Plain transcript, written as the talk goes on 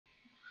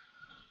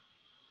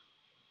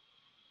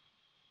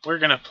we're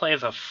going to play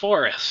The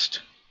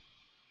Forest.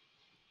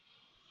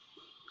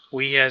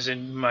 We as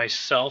in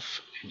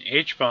myself and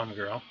H-Bomb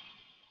Girl.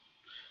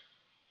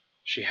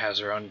 She has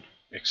her own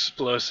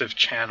explosive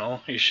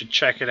channel. You should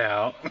check it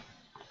out.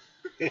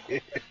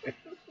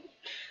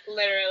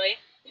 Literally.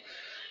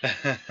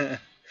 We're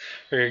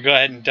going to go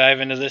ahead and dive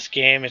into this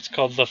game. It's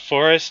called The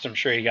Forest. I'm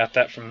sure you got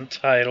that from the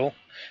title.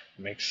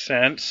 It makes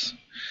sense.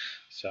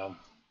 So,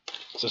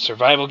 it's a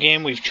survival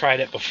game. We've tried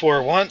it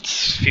before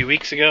once, a few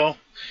weeks ago.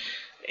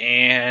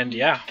 And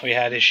yeah, we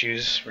had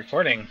issues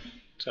recording.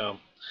 So,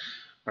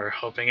 we're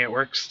hoping it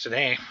works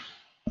today.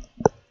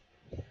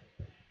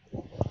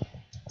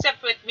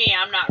 Except with me,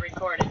 I'm not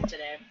recording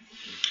today.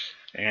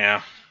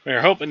 Yeah, we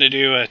were hoping to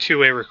do a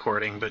two-way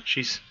recording, but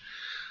she's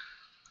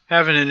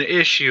having an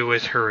issue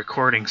with her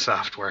recording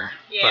software.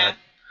 Yeah,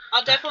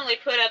 I'll definitely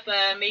put up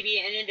maybe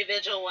an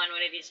individual one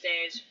of these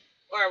days,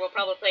 or we'll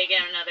probably play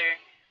again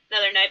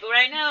another night. But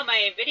right now,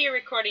 my video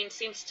recording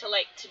seems to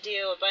like to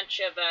do a bunch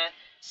of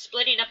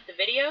splitting up the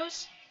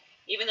videos,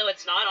 even though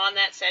it's not on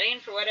that setting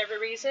for whatever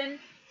reason.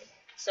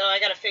 So I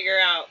got to figure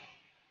out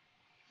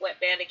what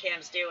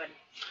Bandicam's doing.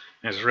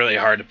 It's really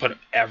hard to put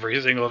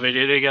every single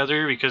video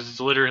together because it's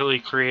literally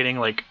creating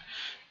like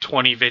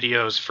 20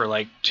 videos for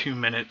like 2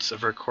 minutes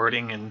of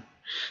recording, and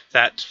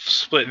that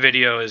split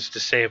video is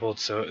disabled,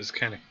 so it was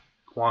kind of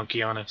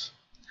wonky on us.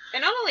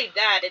 And not only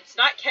that, it's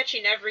not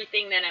catching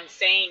everything that I'm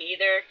saying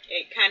either.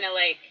 It kind of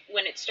like,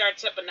 when it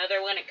starts up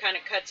another one, it kind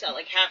of cuts out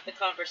like half the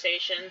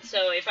conversation.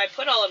 So if I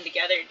put all of them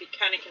together, it'd be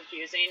kind of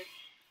confusing.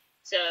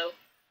 So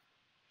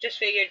just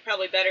figured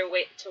probably better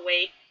wait.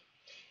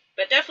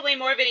 But definitely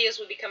more videos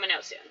will be coming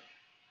out soon.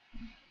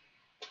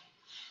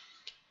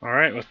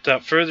 Alright,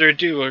 without further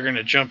ado, we're going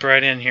to jump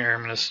right in here.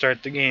 I'm going to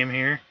start the game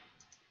here.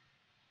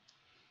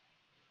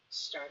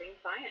 Starting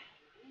fine.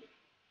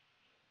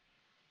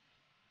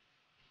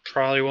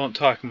 Probably won't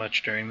talk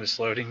much during this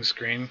loading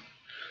screen.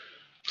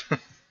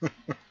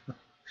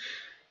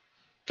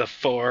 The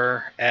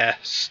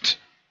Forest.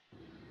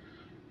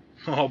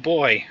 Oh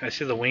boy, I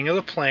see the wing of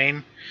the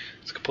plane.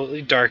 It's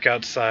completely dark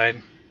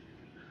outside.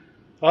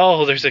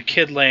 Oh, there's a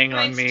kid laying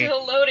on me. Mine's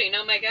still loading,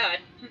 oh my god.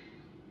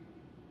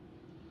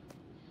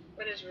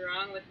 What is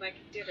wrong with my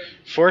computer?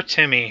 For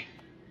Timmy.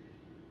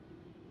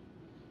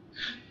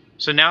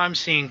 So now I'm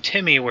seeing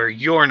Timmy where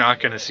you're not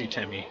going to see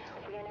Timmy.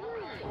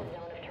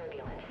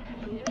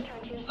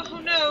 Oh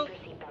no!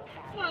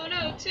 Oh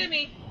no,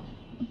 Timmy!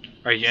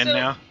 Are you in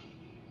now?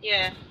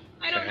 Yeah.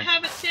 I don't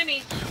have a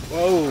Timmy.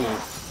 Whoa!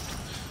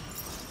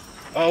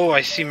 Oh,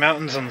 I see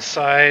mountains on the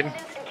side.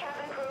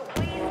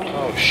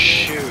 Oh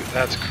shoot,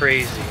 that's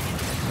crazy.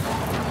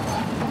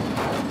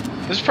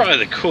 This is probably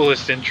the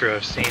coolest intro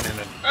I've seen in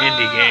an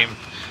indie game.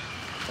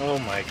 Oh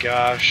my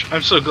gosh.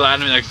 I'm so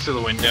glad I'm next to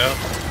the window.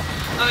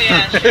 Oh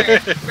yeah,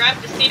 sure.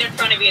 Grab the seat in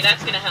front of you,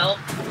 that's gonna help.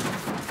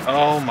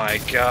 Oh my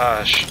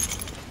gosh.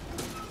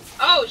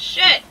 Oh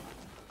shit!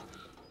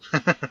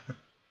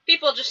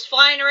 People just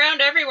flying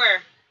around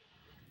everywhere.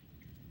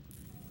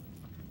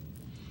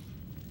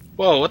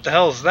 Whoa, what the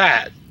hell is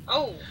that?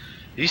 Oh.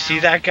 Do you see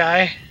that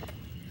guy?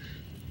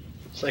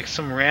 It's like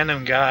some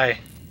random guy.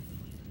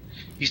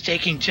 He's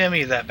taking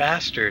Timmy, that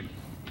bastard.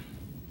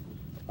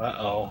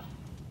 Uh-oh.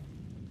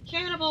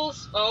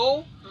 Cannibals!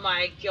 Oh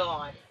my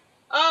god.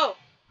 Oh!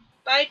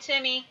 Bye,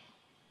 Timmy.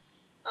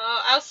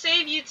 Oh, I'll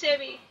save you,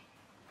 Timmy.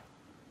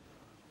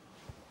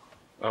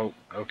 Oh,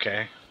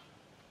 okay.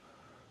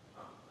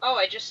 Oh,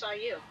 I just saw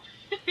you.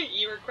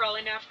 You were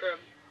crawling after him.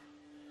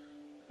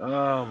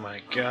 Oh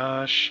my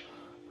gosh.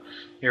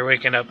 You're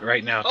waking up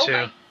right now, Oh too.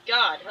 my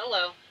god,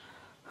 hello.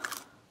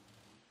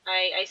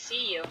 I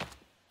see you.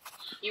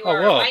 You Oh,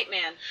 are whoa. a white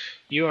man.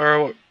 You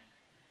are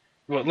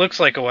what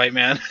looks like a white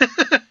man.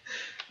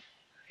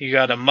 You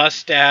got a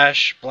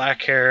mustache,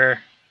 black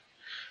hair.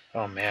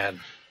 Oh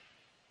man.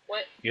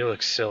 What? You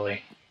look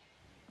silly.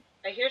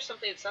 I hear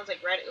something that sounds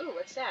like red. Ooh,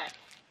 what's that?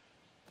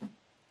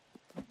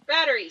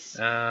 Batteries!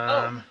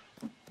 Oh.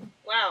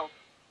 Wow.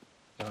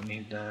 Don't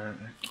need that.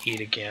 Eat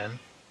again.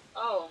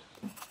 Oh.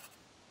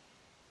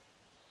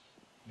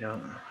 No.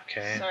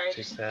 Okay. Sorry, take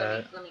just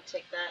that. let me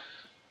take that.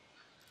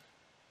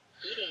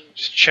 Eating.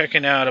 Just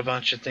checking out a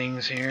bunch of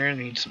things here.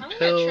 Need some I'm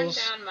pills. gonna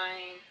turn down my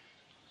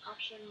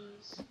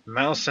options.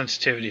 Mouse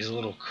sensitivity is a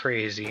little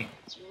crazy.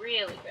 It's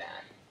really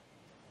bad.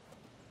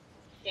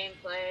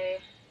 Gameplay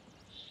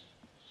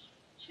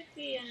should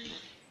be in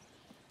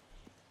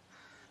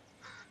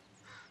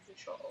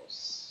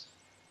controls.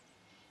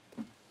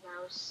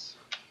 Mouse.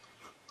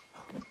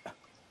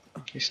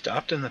 You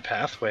stopped in the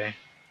pathway.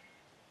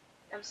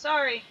 I'm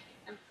sorry.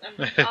 Oh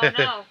no. I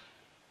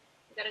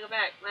gotta go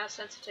back. Mouse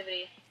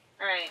sensitivity.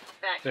 Alright,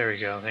 back. There we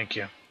go. Thank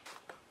you.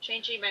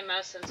 Changing my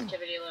mouse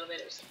sensitivity a little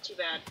bit. It was too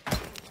bad.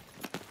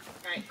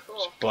 Alright,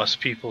 cool. Bust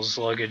people's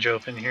luggage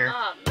open here.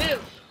 Ah,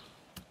 move!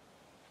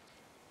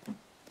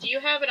 Do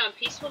you have it on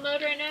peaceful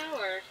mode right now,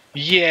 or?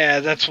 Yeah,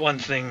 that's one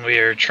thing we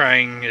are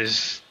trying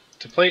is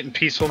to play it in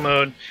peaceful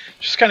mode.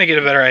 Just kind of get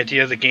a better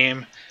idea of the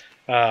game.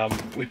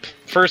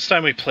 First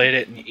time we played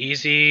it in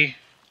easy,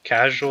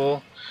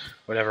 casual,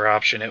 whatever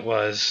option it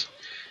was,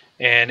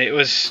 And it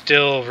was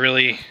still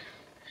really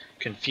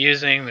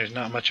confusing. There's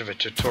not much of a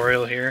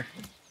tutorial here.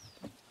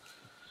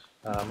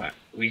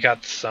 We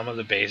got some of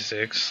the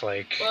basics,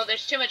 like... Well,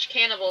 there's too much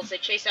cannibals. They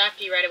chase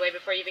after you right away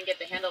before you even get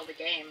the handle of the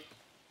game.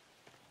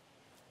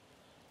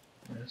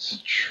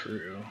 That's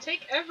true.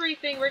 Take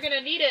everything. We're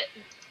gonna need it.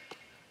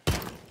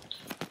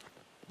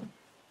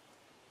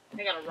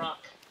 I got a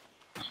rock.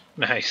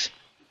 Nice.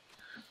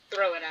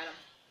 Throw it at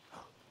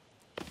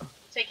him.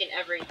 Taking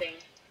everything.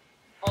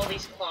 All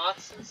these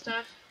cloths and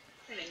stuff.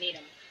 I'm gonna need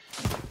them.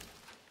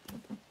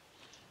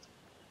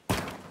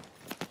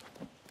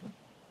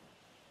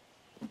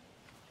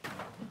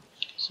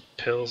 Some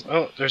pills.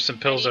 Oh, there's some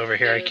pills over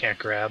here I can't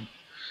grab.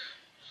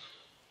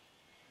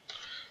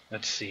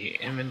 Let's see.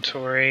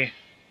 Inventory.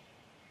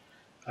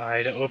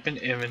 To open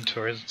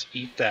inventory. Let's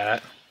eat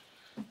that.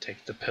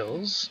 Take the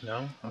pills.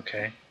 No?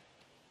 Okay.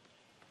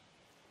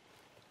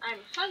 I'm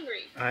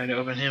hungry. To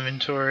open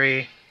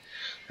inventory.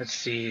 Let's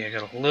see. I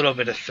got a little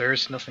bit of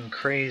thirst. Nothing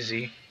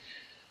crazy.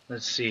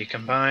 Let's see.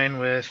 Combine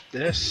with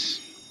this.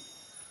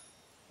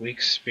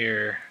 Weak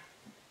spear.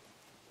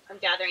 I'm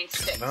gathering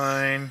sticks.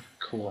 Combine.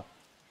 Cool.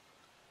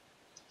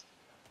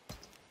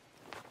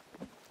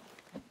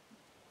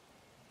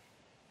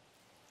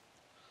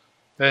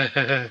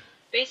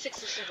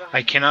 Basics of survival.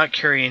 I cannot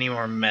carry any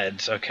more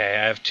meds. Okay,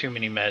 I have too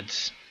many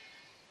meds.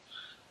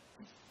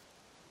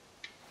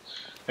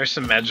 There's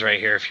some meds right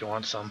here if you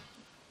want some.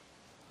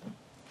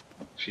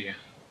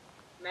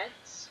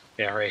 Meds?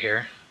 Yeah, right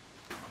here.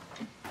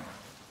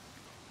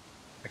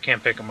 I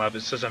can't pick them up.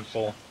 It says I'm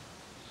full.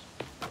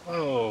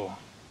 Whoa.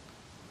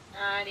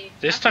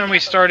 This time we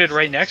started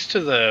right next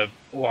to the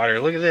water.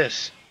 Look at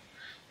this.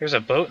 There's a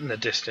boat in the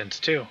distance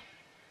too.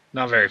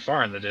 Not very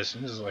far in the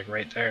distance. This is like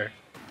right there.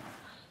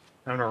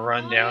 I'm gonna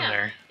run down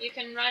there. You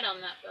can ride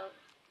on that boat.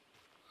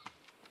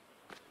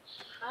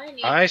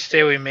 I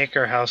say we make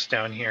our house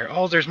down here.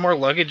 Oh, there's more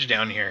luggage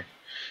down here.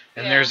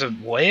 And there's a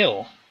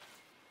whale.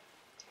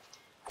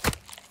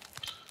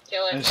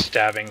 Kill it. I'm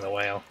stabbing the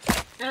whale.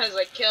 I was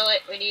like, kill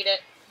it, we need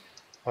it.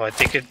 Oh, I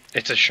think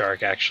it's a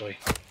shark actually.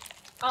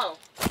 Oh.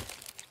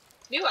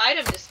 New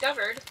item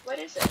discovered. What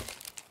is it?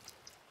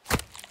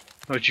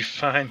 What'd you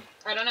find?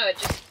 I don't know, it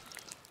just...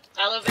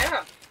 aloe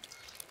vera.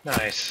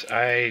 Nice.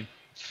 I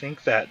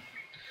think that's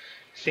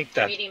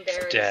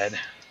dead.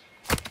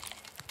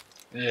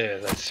 Ew,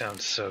 that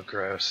sounds so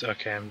gross.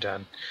 Okay, I'm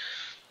done.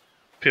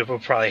 People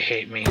probably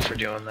hate me for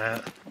doing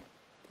that.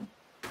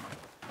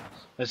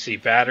 Let's see,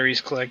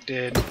 batteries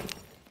collected.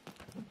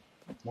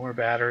 More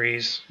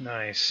batteries.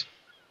 Nice.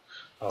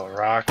 Oh,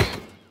 rock.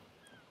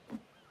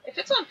 If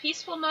it's on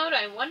peaceful mode,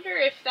 I wonder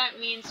if that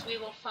means we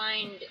will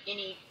find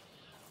any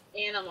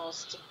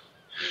animals to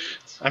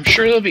eat. I'm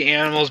sure there'll be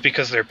animals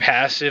because they're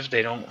passive.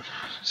 They don't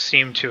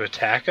seem to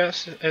attack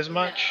us as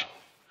much. No.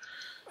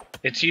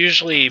 It's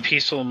usually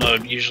peaceful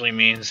mode usually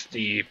means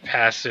the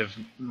passive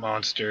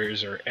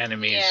monsters or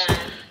enemies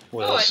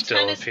will still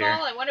appear. Tennis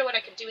ball? I wonder what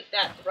I could do with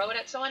that. Throw it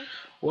at someone?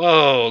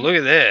 Whoa, look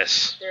at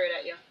this. Throw it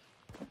at you.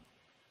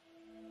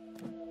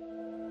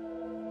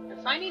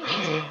 I'm finding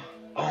these.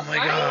 Oh my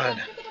God. God. Why are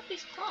you picking up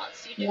these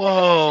cloths? You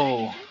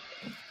Whoa.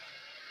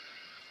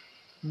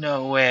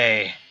 No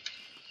way.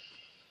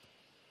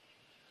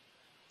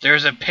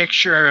 There's a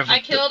picture of... I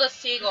killed a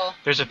seagull.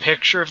 There's a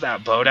picture of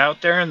that boat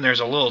out there, and there's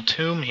a little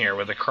tomb here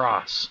with a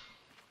cross.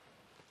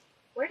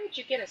 Where did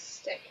you get a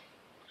stick?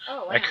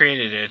 Oh, wow. I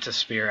created it. It's a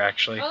spear,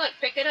 actually. Oh, look,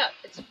 pick it up.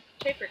 It's a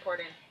tape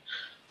recording.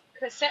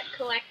 Cassette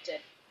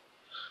collected.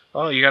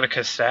 Oh, you got a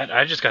cassette?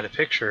 I just got a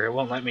picture. It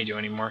won't let me do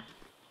anymore.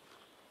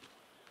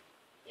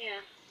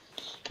 Yeah.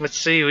 Let's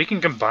see. We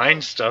can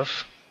combine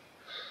stuff.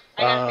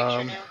 I got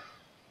a picture now.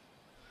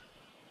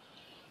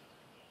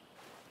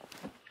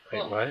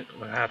 Wait, Cool. what?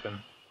 What happened?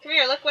 Come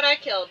here, look what I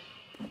killed.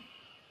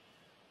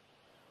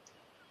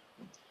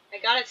 I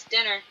got its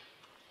dinner.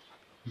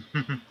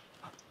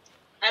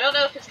 I don't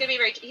know if it's gonna be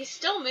very... He's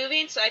still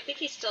moving, so I think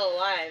he's still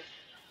alive.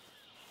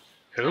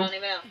 Who? I don't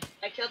even know.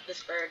 I killed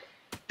this bird.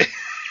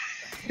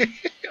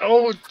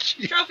 Oh,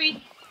 gee.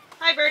 Trophy!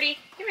 Hi, birdie.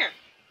 Come here.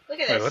 Look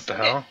at this. Wait, what the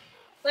hell?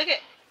 Look it.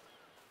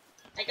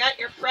 I got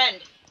your friend.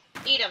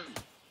 Eat him.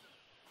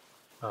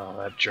 Oh,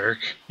 that jerk.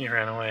 He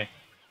ran away.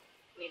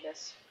 Need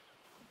this.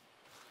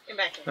 Come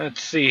back here.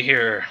 Let's see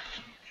here.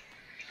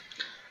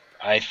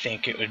 I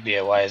think it would be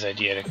a wise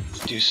idea to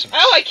do some...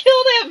 Oh, I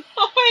killed him!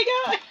 Oh my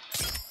god!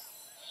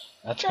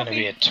 That's going to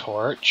be a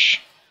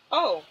torch.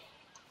 Oh.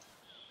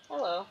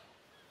 Hello.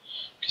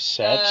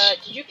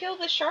 Cassettes. Did you kill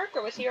the shark,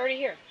 or was he already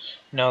here?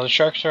 No, the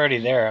shark's already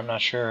there. I'm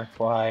not sure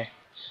why.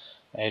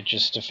 I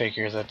just to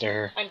figure that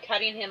they're... I'm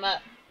cutting him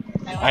up.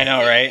 I know,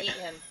 right? Eat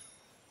him.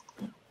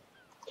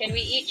 Can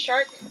we eat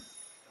shark?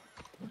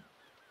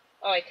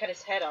 Oh, I cut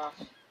his head off.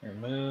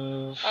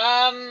 Remove.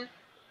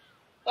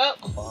 Well,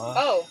 Cloth.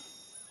 oh.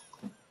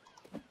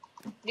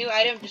 New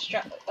item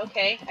destruct.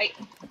 Okay,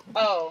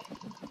 oh.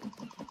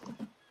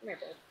 Come here,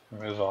 bud.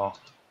 Remove all.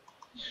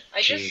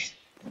 I just...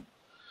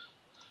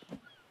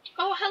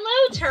 Oh,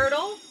 hello,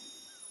 turtle!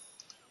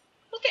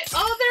 Look at...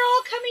 Oh, they're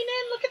all coming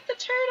in! Look at the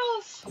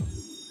turtles!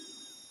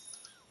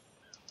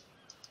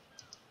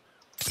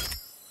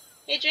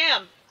 Hey,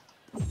 Jam.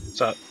 What's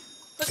up?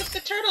 Look at the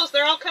turtles.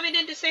 They're all coming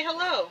in to say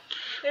hello.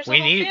 There's a We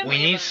whole need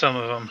family of them. some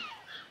of them.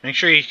 Make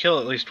sure you kill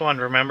at least one.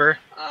 Remember?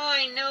 Oh,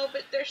 I know,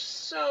 but they're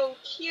so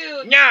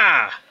cute.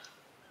 Nah.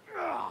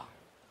 Calm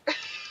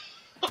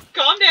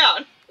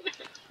down.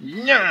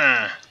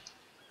 Nah.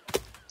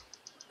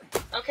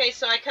 Okay,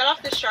 so I cut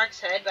off the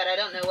shark's head, but I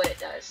don't know what it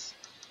does.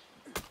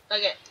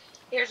 Okay,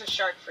 here's a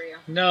shark for you.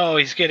 No,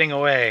 he's getting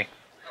away.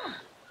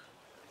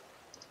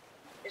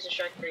 Here's a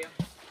shark for you.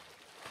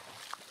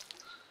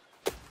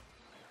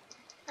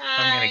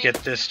 I'm gonna Hi. get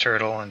this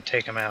turtle and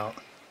take him out.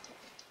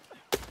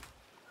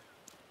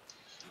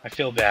 I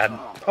feel bad.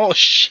 Oh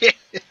shit!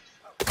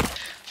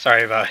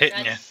 Sorry about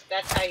hitting you.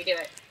 That's how you do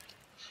it.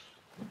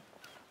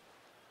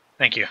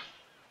 Thank you.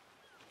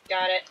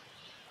 Got it.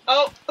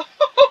 Oh, look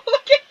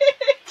at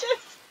it!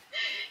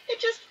 It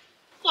just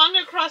flung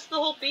across the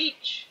whole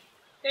beach.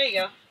 There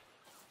you go.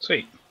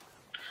 Sweet.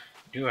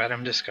 New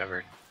item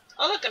discovered.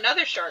 Oh, look,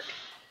 another shark.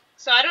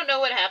 So I don't know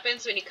what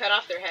happens when you cut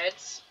off their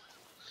heads.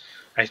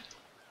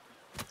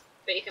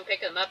 But you can pick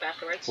them up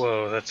afterwards.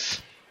 Whoa,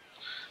 that's...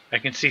 I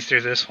can see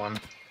through this one.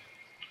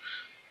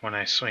 When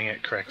I swing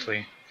it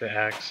correctly, the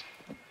axe.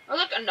 Oh,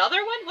 look, another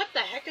one? What the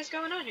heck is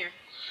going on here?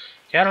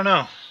 Yeah, I don't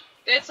know.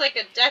 It's like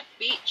a death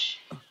beach.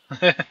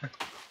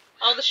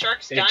 All the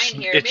sharks dying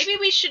here. it's- Maybe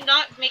we should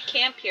not make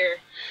camp here.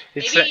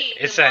 It's Maybe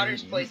that, the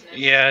water's poisonous.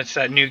 Yeah, it's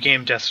that new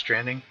game, Death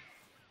Stranding.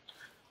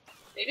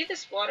 Maybe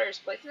this water is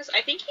poisonous.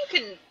 I think you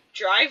can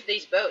drive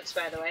these boats,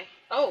 by the way.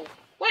 Oh,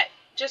 what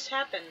just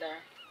happened there?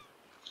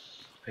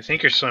 I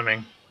think you're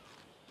swimming.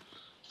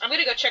 I'm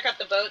gonna go check out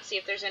the boat, see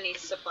if there's any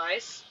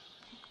supplies.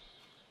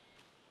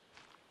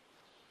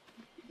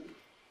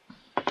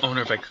 I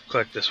wonder if I could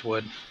collect this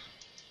wood.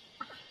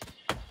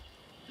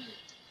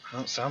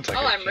 Well, it sounds like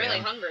Oh, I I'm really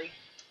can. hungry.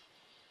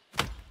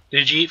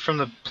 Did you eat from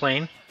the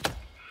plane?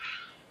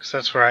 Because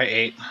that's where I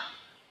ate.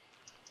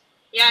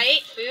 Yeah, I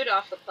ate food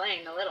off the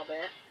plane a little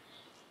bit.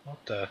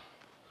 What the?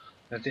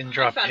 That didn't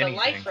drop I found anything.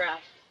 a life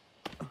raft.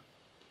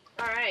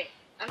 Alright,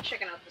 I'm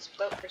checking out this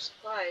boat for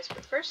supplies,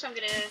 but first I'm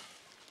gonna...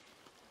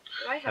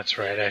 Do I have That's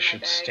food right, in I my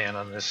should bag? stand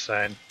on this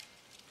side.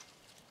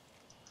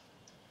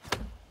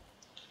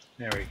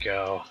 There we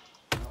go.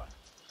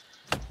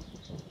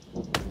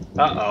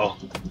 Uh-oh.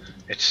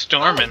 It's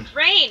storming. Oh,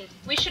 rain!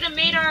 We should have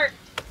made our...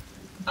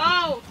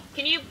 Oh,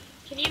 can you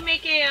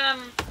make a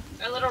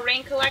little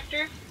rain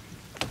collector?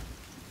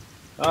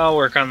 I'll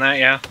work on that,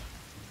 yeah.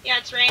 Yeah,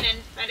 it's raining.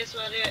 Might as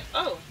well do it.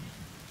 Oh,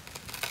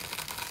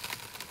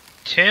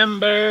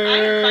 Timber!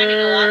 I'm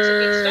finding lots of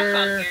good stuff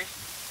on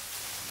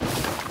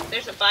here.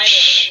 There's a Bible,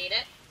 gonna need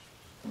it.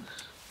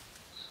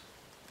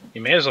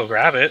 You may as well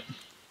grab it.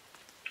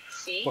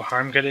 See? What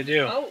harm could it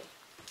do? Oh,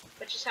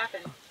 what just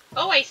happened?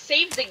 Oh, I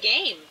saved the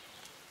game.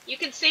 You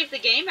can save the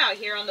game out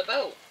here on the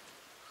boat.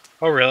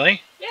 Oh,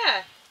 really?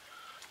 Yeah.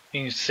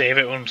 You can save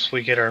it once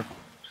we get our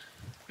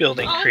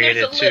building Oh,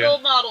 created, there's a too. little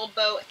model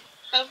boat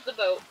of the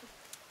boat.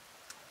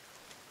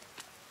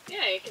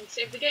 Yeah, you can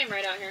save the game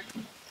right out here.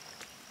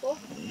 Cool.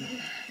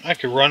 I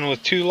could run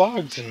with 2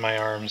 logs in my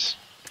arms.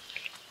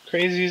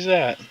 Crazy is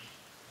that?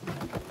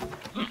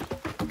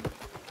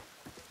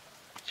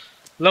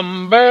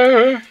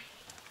 Lumber!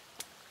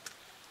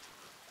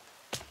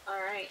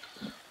 Alright.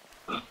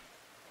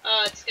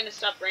 It's gonna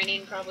stop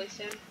raining probably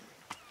soon.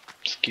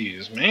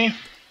 Excuse me.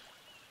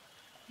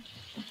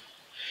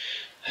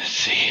 Let's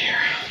see here.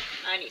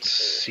 I need food.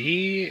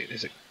 C?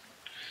 Is it?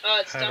 Oh,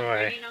 it How stopped do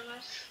I- raining on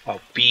us? Oh,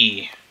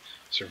 B.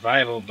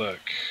 Survival book.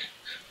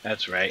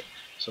 That's right.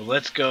 So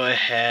let's go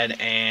ahead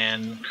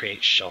and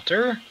create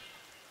shelter.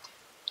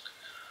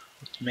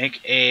 Let's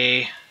make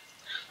a...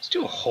 Let's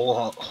do a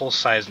whole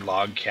size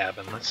log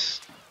cabin.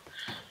 Let's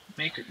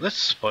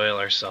spoil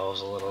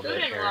ourselves a little Food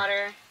bit and here.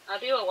 water. I'll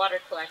do a water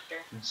collector.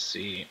 Let's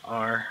see.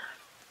 R.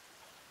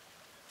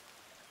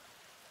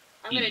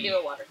 I'm gonna E. do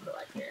a water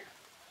collector.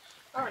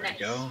 Oh, There nice. we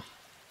go.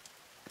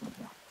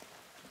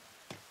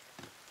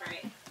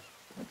 Alright.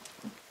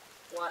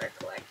 Water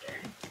collector.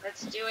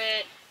 Let's do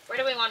it. Where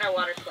do we want our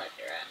water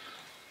collector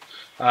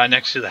at?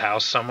 Next to the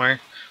house somewhere.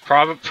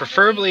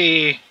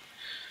 Preferably...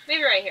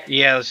 Maybe right here.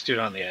 Yeah, let's do it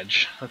on the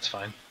edge. That's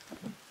fine.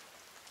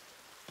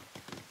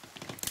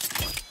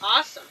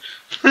 Awesome.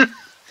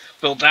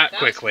 Built that That was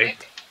quickly.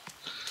 quick.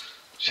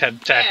 Just had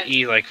to tap Man,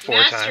 E like 4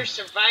 Master times.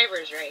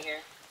 survivors right here.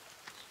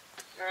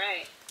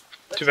 Alright.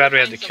 Too bad we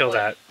had to kill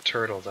that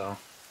turtle, though.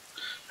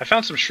 I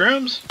found some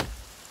shrooms.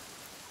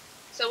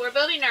 So we're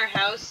building our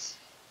house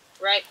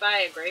right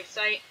by a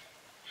gravesite.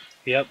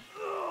 Yep.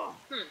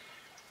 Hmm.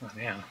 Oh,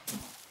 man.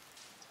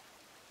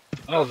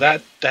 Oh,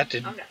 that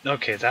did... I'm done.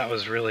 Okay, that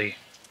was really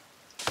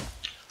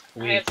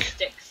I have weak.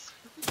 sticks.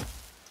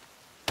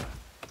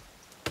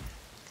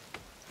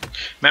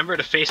 Remember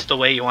to face the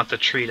way you want the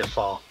tree to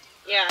fall.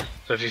 Yeah.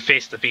 So if you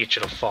face the beach,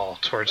 it'll fall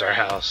towards our Right.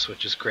 house,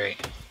 which is great.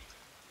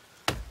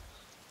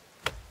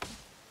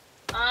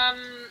 I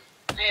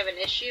have an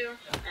issue.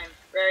 I'm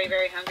very,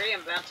 very hungry.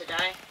 I'm about to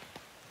die.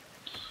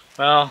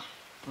 Well,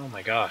 oh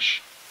my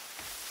gosh.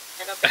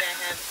 I don't think I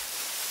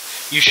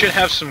have... You should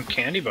have some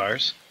candy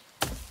bars.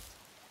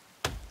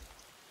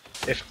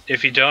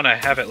 If you don't, I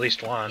have at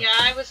least one. Yeah,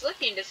 I was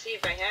looking to see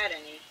if I had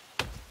any.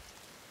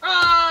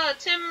 Oh,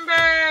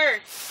 timber!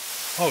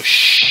 Oh,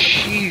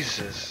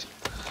 Jesus.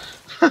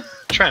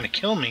 Trying to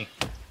kill me.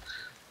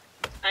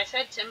 I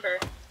said timber.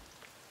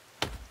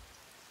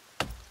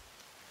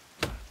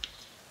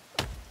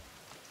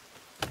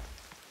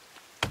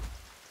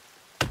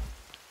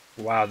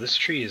 Wow, this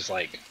tree is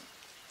like...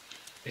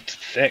 It's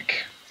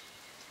thick.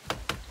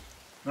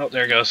 Oh,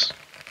 there it goes.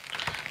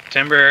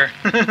 Timber.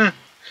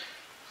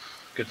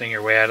 Good thing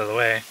you're way out of the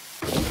way.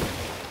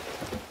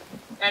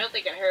 I don't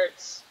think it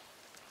hurts.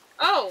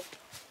 Oh!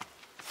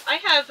 I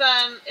have,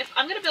 if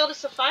I'm gonna build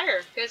us a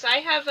fire, because I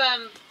have,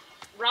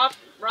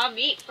 raw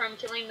meat from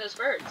killing those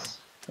birds.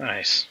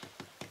 Nice.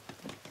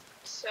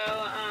 So,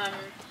 I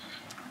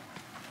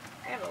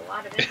have a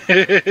lot of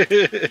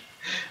it.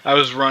 I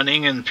was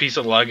running and a piece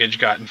of luggage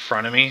got in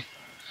front of me.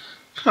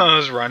 I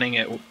was running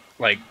it,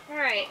 like,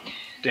 Alright.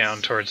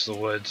 down towards the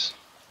woods.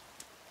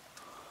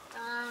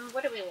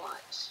 What do we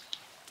want?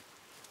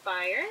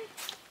 Fire?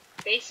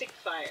 Basic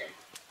fire.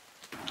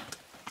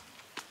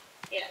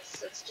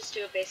 Yes, let's just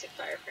do a basic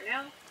fire for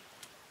now.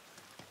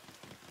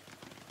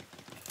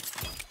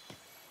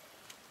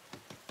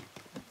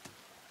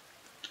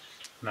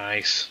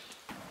 Nice.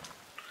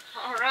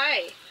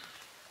 Alright.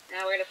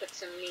 Now we're gonna put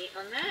some meat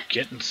on that.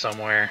 Getting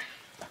somewhere.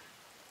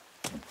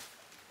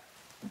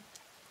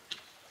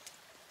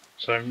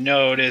 So I've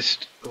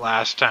noticed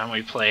last time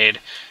we played,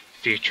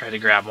 if you try to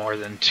grab more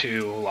than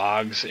 2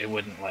 logs, it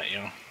wouldn't let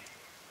you.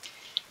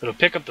 It'll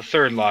pick up the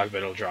 3rd log, but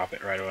it'll drop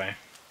it right away.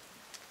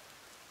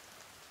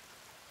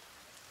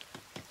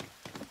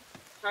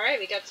 Alright,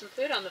 we got some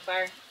food on the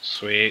fire.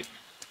 Sweet.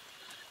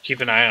 Keep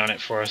an eye on it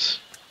for us.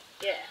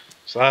 Yeah.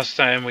 So last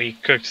time we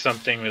cooked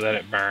something, we let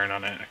it burn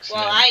on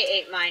accident. Well, I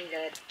ate mine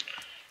good.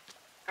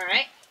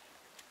 Alright.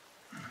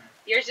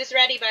 Yours is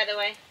ready, by the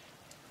way.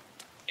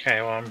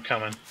 Okay, well, I'm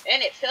coming.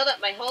 And it filled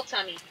up my whole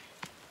tummy.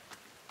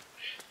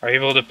 Are you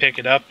able to pick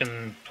it up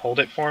and hold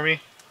it for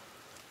me?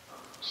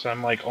 So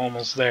I'm like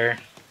almost there.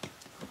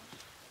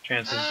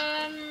 Chances.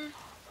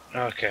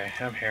 Okay,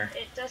 I'm here.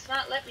 It does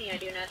not let me, I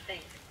do not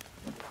think.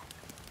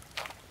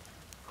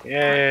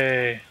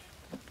 Yay!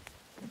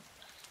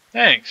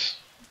 Thanks.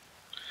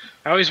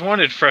 I always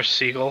wanted fresh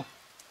seagull.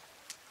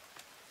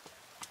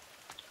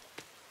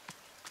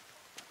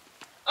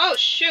 Oh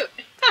shoot!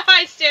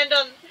 I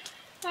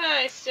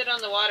stood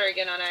on the water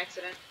again on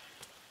accident.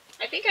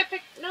 I think I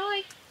picked. No,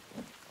 I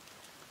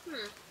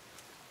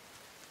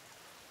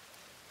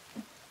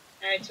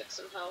took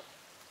some health.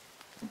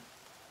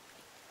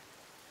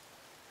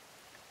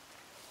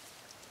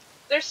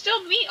 There's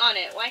still meat on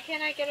it. Why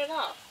can't I get it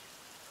off?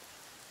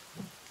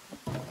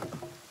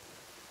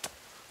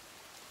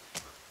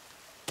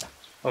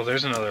 Oh,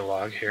 there's another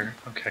log here.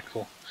 Okay,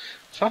 cool.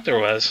 Thought there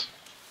was.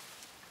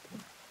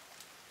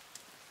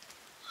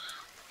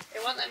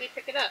 It won't let me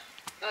pick it up.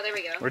 Oh, there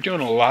we go. We're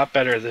doing a lot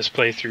better this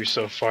playthrough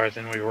so far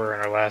than we were in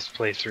our last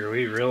playthrough.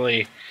 We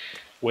really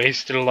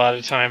wasted a lot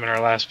of time in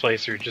our last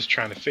playthrough just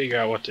trying to figure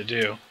out what to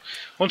do.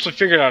 Once we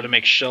figured out how to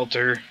make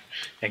shelter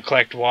and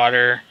collect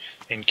water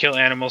and kill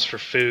animals for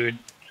food,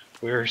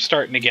 we were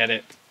starting to get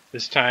it.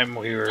 This time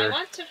we were I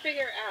want to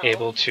figure out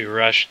able to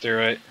rush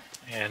through it,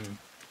 and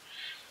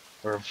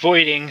we're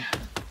avoiding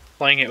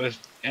playing it with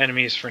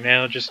enemies for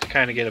now just to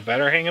kind of get a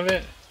better hang of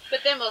it.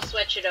 But then we'll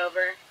switch it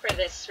over for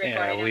this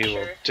recording, Yeah, we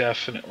will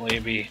definitely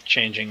be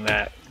changing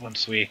that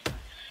once we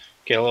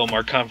get a little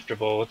more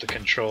comfortable with the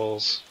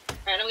controls.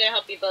 Alright, I'm going to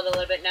help you build a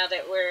little bit now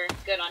that we're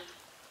good on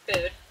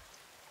food.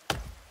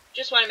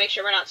 Just want to make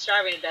sure we're not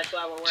starving to death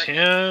while we're working.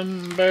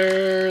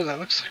 Timber! That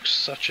looks like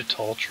such a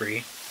tall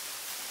tree.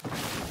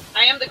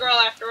 I am the girl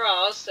after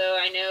all, so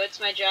I know it's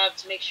my job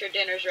to make sure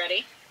dinner's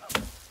ready.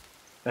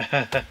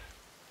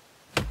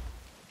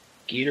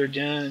 Get her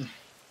done.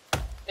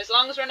 As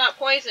long as we're not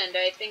poisoned,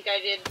 I think I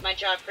did my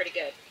job pretty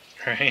good.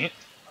 Right?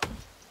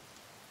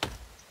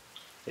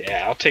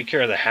 Yeah, I'll take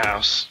care of the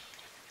house.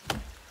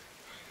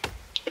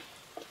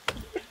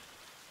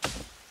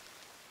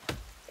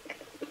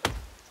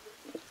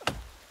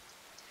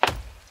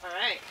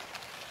 Alright.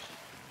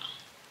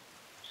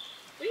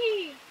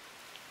 Whee!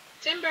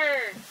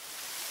 Timber!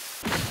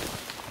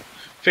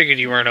 Figured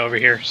you weren't over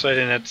here, so I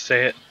didn't have to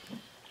say it.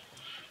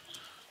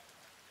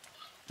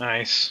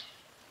 Nice.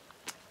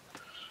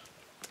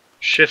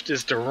 Shift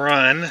is to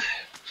run,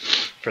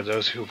 for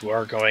those who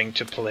are going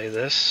to play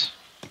this.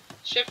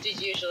 Shift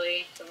is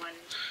usually the one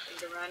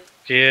thing to run.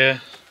 Yeah,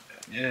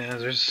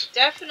 there's...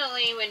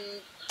 Definitely when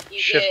you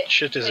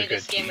Shift is play a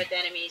this good game key. with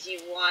enemies, you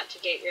want to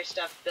get your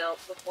stuff built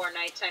before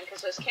nighttime,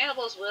 because those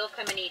cannibals will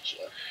come and eat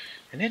you.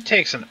 And it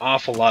takes an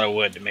awful lot of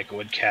wood to make a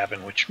wood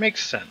cabin, which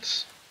makes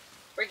sense.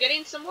 We're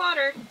getting some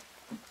water.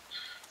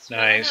 It's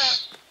filling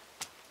Nice.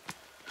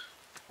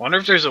 Wonder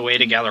if there's a way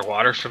to gather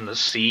water from the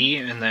sea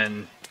and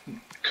then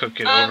cook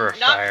it up. over a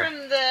Not fire.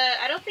 from the...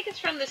 I don't think it's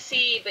from the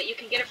sea, but you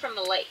can get it from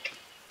the lake.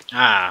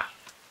 Ah.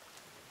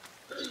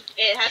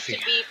 It has to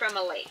be from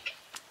a lake.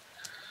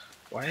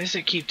 Why does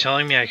it keep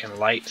telling me I can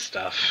light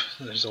stuff?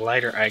 There's a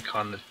lighter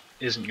icon that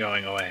isn't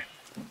going away.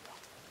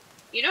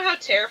 You know how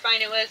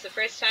terrifying it was the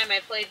first time I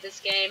played this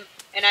game,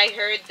 and I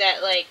heard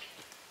that, like,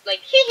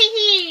 hee hee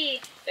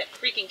hee, that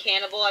freaking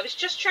cannibal. I was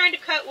just trying to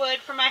cut wood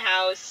for my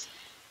house.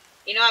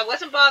 You know, I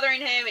wasn't bothering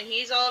him, and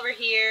he's all over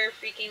here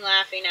freaking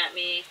laughing at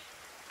me,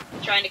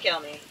 trying to kill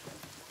me.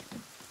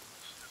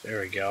 There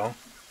we go.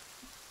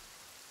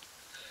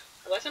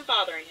 I wasn't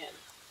bothering him.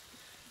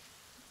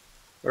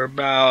 We're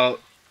about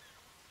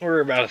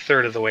a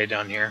third of the way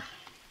down here.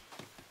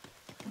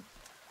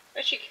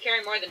 Bet you could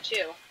carry more than 2.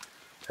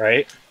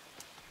 Right?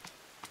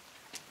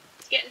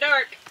 It's getting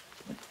dark.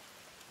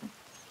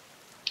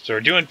 So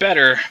we're doing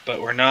better,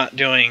 but we're not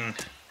doing...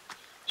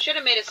 Should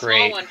have made a Great.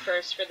 small one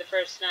first for the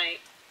first night.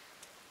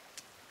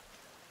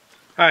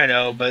 I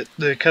know, but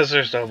because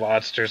there's no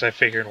monsters, I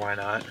figured why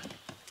not.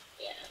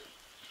 Yeah.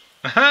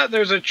 Aha,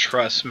 there's a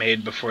truss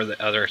made before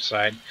the other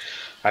side.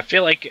 I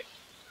feel like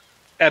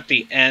at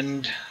the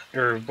end,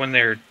 or when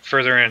they're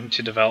further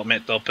into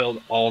development, they'll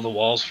build all the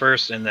walls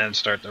first and then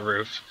start the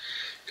roof.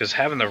 Because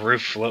having the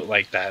roof float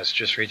like that is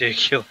just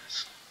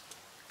ridiculous.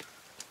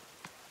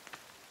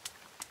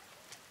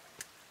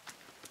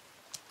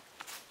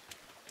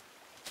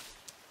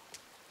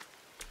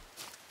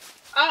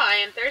 Oh, I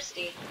am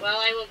thirsty. Well,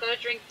 I will go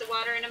drink the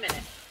water in a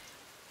minute.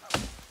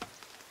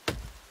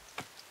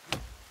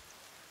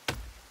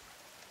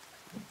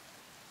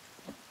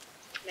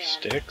 Man.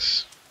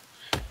 Sticks.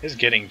 It's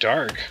getting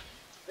dark.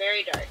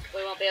 Very dark.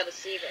 We won't be able to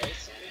see very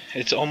soon.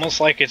 It's almost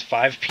like it's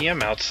 5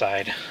 p.m.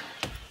 outside.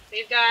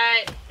 We've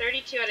got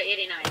 32 out of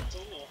 89.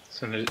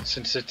 Dang it.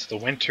 Since it's the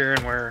winter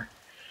and we're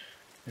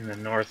in the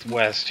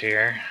northwest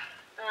here,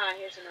 Ah,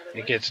 here's another one.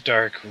 it gets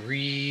dark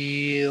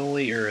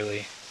really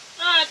early.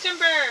 Ah,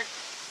 timber!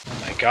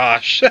 Oh my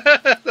gosh,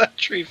 that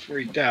tree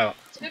freaked out.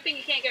 It's a good thing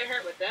you can't get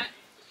hurt with that.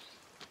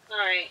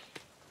 Alright.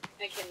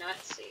 I cannot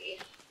see.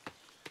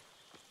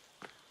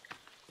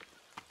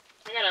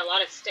 I got a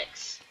lot of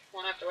sticks.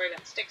 Won't have to worry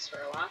about sticks for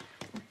a while.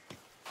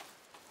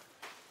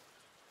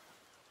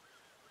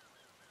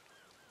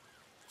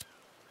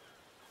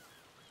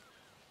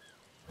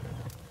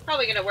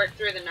 Probably gonna work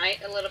through the night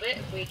a little bit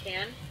if we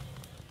can.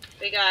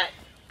 We got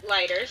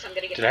lighters. I'm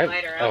gonna get my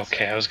lighter out.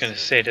 Okay, I was gonna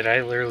say, did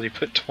I literally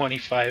put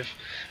 25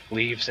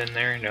 leaves in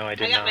there? No, I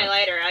did not. I got my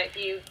lighter out. If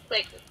you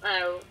click,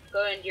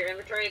 go into your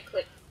inventory,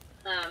 click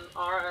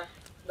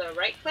the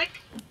right click.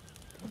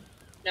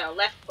 No,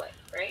 left click,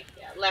 right?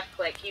 Yeah, left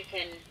click. You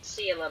can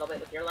see a little bit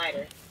with your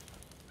lighter.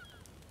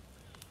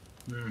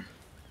 Hmm.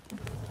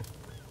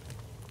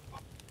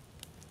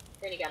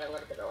 Then you got a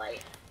little bit of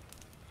light.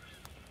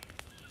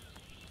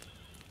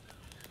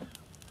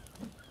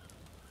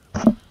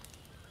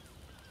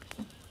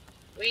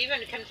 We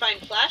even can find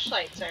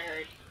flashlights, I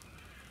heard.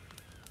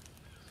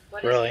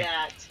 What Really? is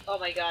that? Oh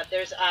my god,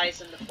 there's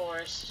eyes in the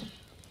forest.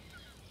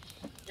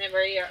 And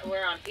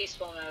we're on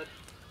peaceful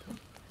mode.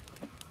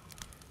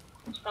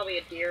 It's probably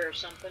a deer or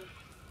something.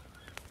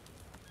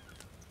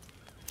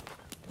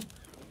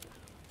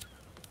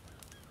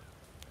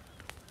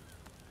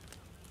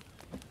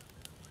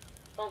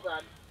 Oh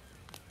god.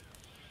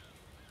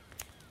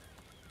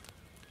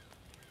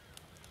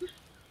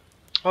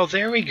 Oh,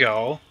 there we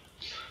go.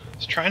 I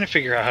was trying to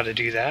figure out how to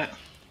do that.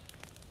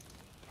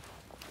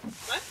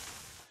 What?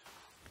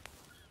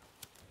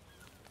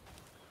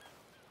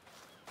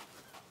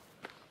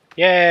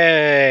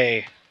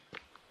 Yay!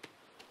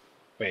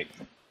 Wait.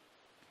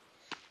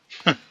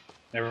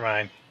 Never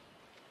mind.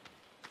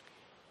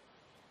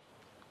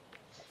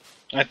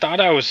 I thought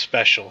I was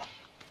special.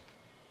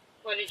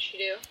 What did you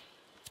do?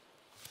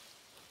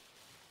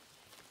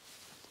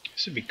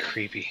 This would be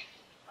creepy.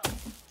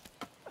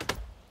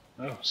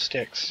 Oh,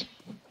 sticks.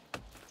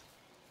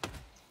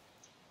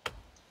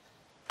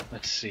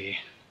 Let's see.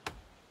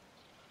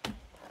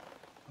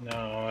 No,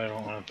 I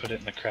don't want to put it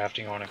in the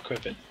crafting, I want to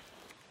equip it.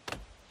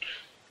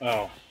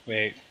 Oh,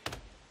 wait.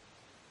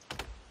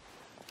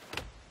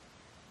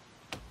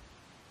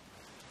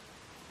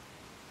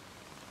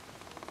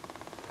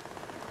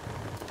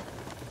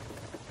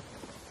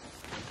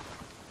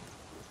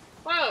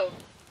 Whoa!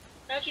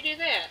 How'd you do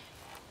that?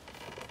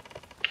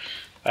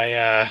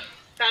 I,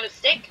 Found a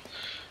stick?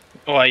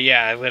 well,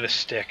 yeah, I lit a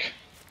stick.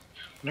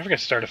 I'm never gonna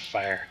start a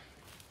fire.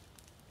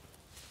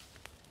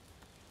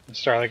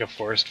 Start like a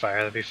forest fire,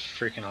 that'd be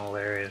freaking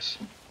hilarious.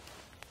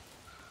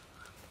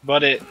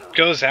 But it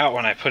goes out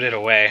when I put it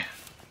away.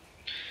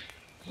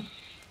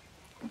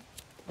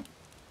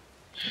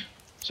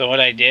 So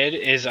what I did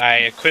is I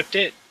equipped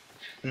it,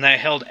 and I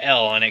held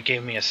L, and it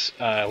gave me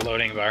a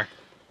loading bar.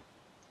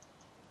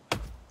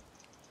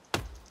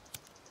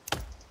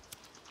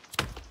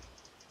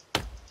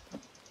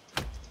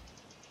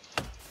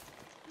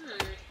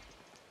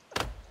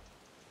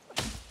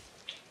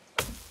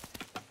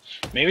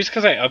 Maybe it's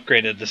because I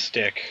upgraded the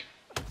stick.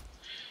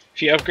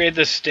 If you upgrade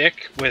the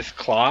stick with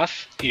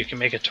cloth, you can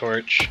make a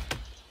torch.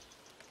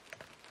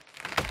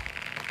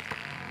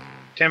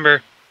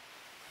 Timber.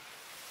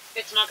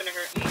 It's not gonna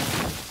hurt me.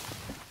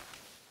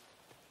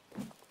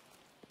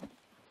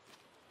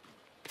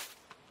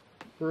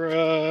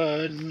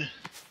 Run.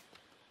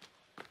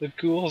 The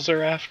ghouls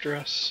are after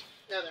us.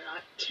 No, they're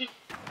not.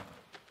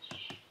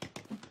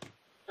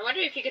 I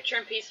wonder if you could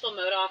turn peaceful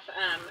mode off,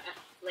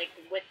 like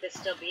with this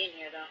still being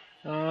here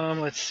though.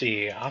 Let's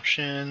see.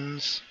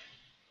 Options.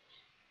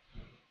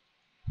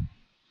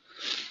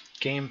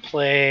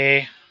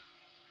 Gameplay.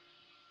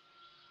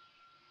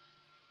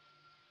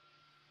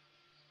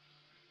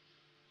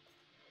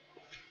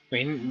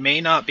 We may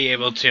not be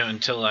able to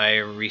until I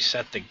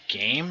reset the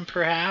game,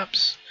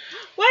 perhaps?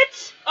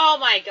 What? Oh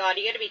my god,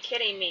 you gotta be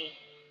kidding me.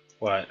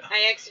 What?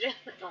 I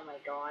accidentally. Oh my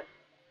god.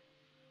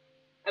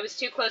 I was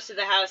too close to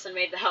the house and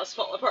made the house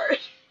fall apart.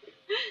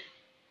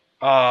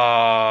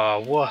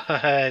 Oh, what?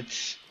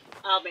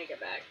 I'll make it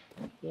back.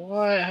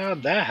 What?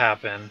 How'd that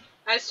happen?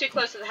 I was too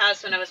close to the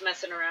house when I was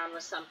messing around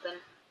with something.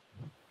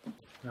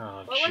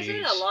 Oh, What was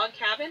it? A log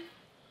cabin?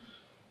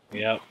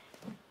 Yep.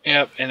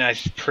 Yep, and I'm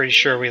pretty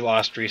sure we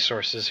lost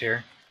resources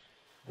here.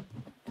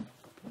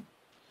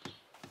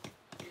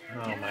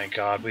 Oh my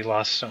god, we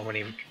lost so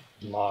many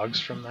logs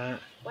from that.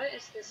 What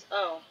is this?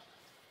 Oh.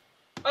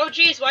 Oh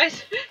geez, why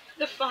is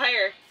the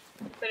fire?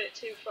 Put it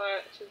too far.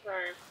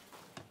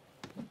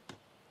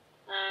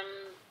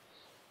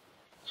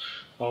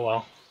 Oh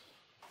well.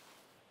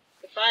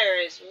 The fire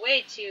is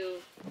way too.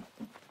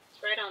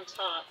 It's right on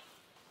top.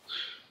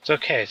 It's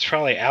okay, it's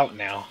probably out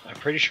now. I'm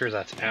pretty sure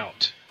that's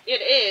out.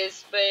 It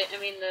is, but I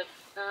mean if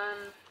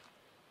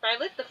I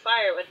lit the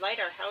fire, it would light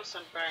our house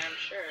on fire, I'm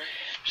sure.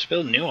 Just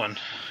build a new one.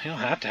 You don't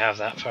have to have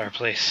that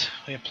fireplace.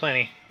 We have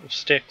plenty of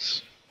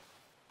sticks.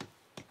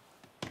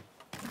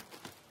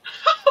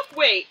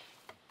 Wait.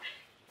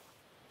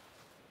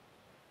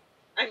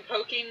 I'm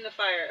poking the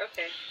fire.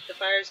 Okay. The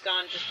fire's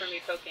gone just from me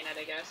poking it,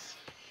 I guess.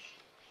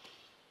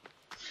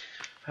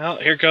 Well,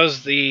 here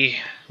goes the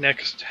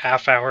next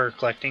half hour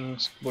collecting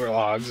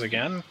logs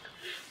again.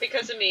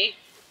 Because of me.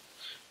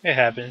 It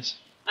happens.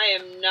 I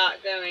am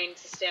not going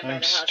to stand by the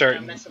I'm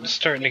house.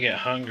 starting to get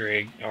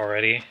hungry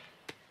already.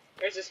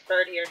 There's this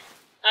bird here.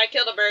 I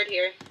killed a bird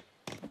here.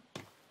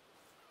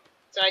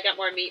 So I got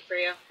more meat for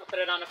you. I'll put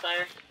it on a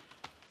fire.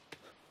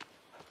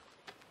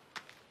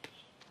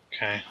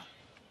 Okay.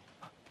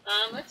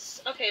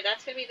 Okay,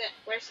 that's gonna be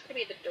where's gonna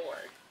be the door?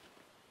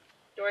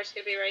 Door's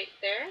gonna be right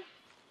there.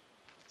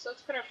 So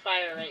let's put our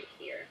fire right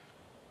here.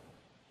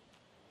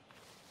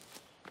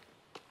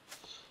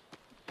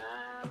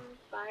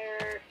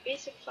 Fire,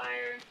 basic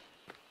fire,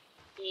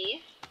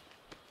 E.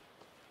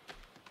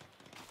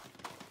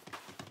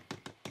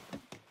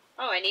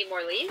 Oh, I need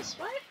more leaves?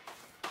 What?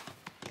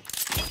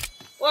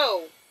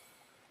 Whoa!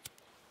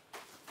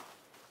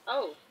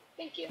 Oh,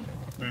 thank you.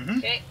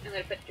 Okay, I'm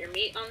gonna put your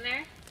meat on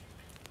there.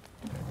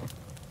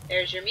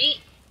 There's your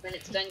meat when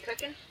it's done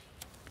cooking.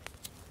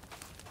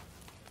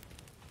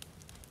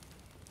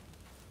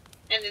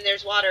 And then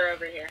there's water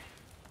over here.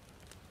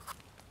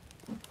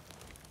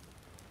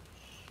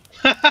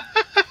 What's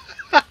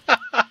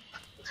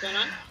going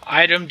on?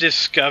 Item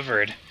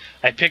discovered.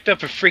 I picked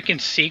up a freaking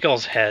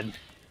seagull's head.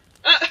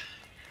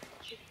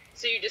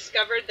 So you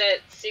discovered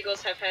that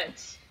seagulls have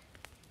heads?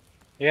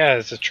 Yeah,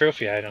 it's a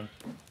trophy item.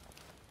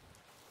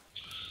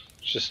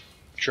 Just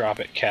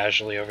drop it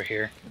casually over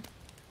here.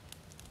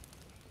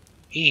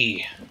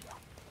 E.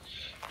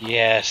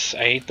 Yes,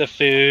 I ate the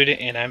food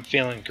and I'm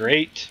feeling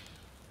great.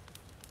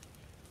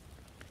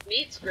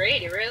 Meat's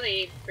great. It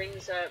really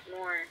brings up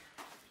more.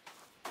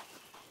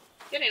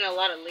 Getting a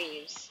lot of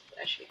leaves.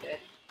 That should be good.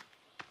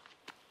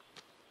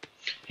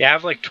 Yeah, I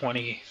have like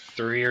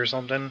 23 or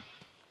something.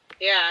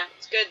 Yeah,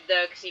 it's good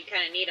though, because you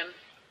kind of need them.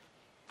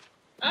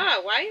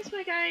 Ah, why is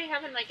my guy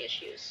having like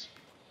issues?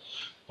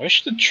 I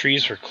wish the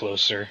trees were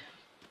closer.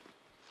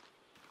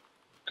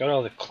 Got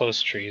all the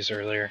close trees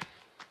earlier.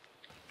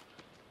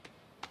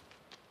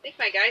 I think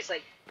my guy's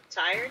like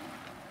tired.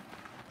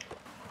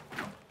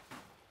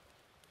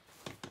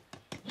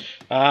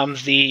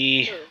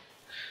 The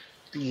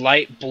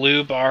light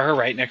blue bar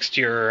right next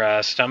to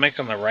your stomach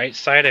on the right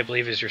side, I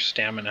believe, is your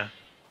stamina.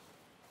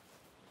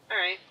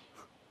 Alright.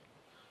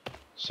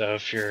 So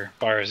if your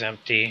bar is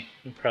empty,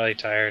 you're probably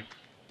tired.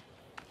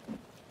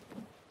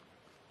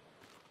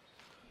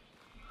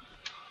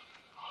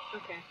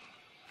 Okay.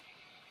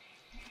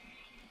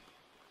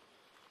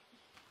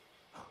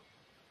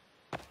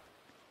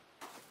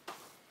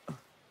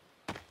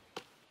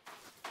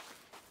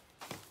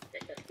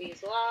 Pick up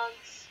these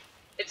logs.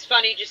 It's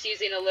funny just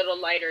using a little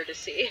lighter to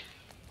see.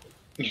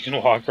 You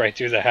can walk right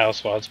through the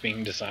house while it's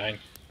being designed.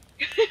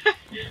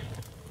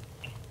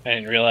 I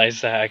didn't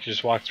realize that I could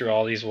just walk through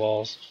all these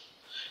walls.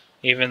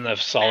 Even the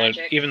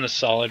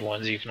solid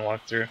ones you can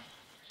walk through.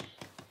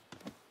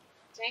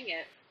 Dang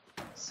it.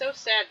 So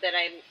sad that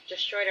I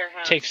destroyed our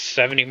house. Takes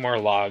 70 more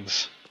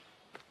logs.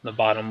 On the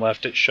bottom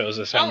left it shows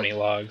us how many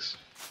logs.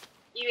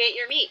 You ate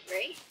your meat,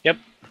 right? Yep.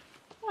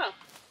 Oh.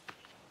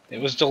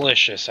 It was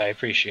delicious. I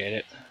appreciate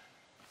it.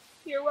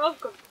 You're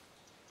welcome.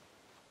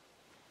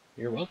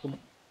 You're welcome.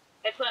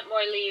 I put more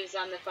leaves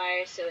on the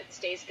fire so it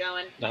stays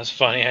going. That's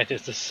funny. I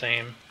did the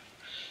same.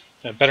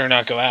 It better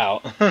not go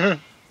out.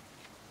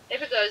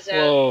 If it goes out,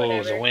 whoa,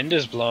 whatever. The wind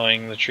is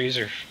blowing. The trees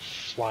are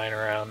flying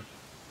around.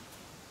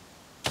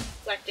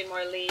 Collecting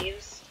more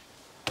leaves.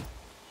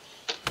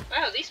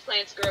 Wow, these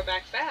plants grow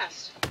back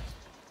fast.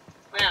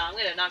 Wow, I'm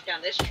gonna knock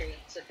down this tree.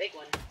 It's a big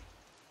one.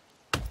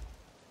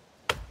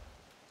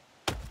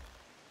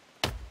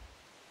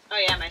 Oh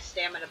yeah, my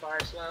stamina bar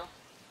is low.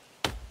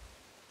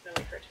 Gonna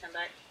wait for it to come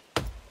back.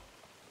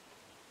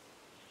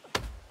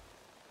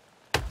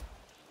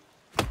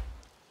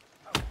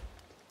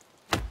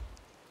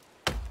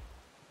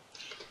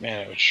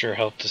 Man, it would sure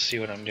help to see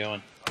what I'm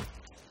doing.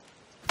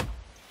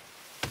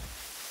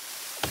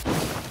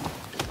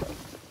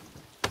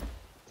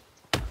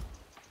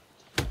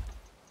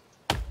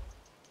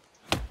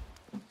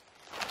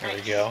 There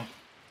we go.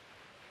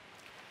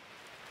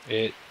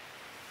 It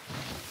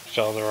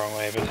fell the wrong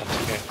way, but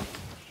that's okay.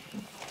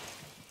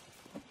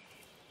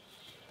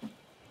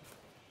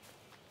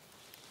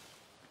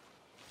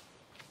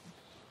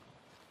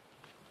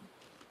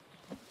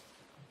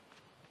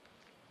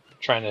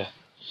 Trying to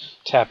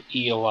tap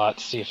E a lot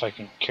to see if I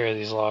can carry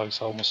these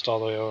logs almost all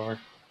the way over.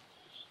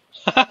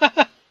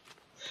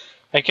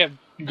 I kept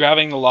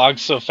grabbing the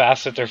logs so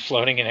fast that they're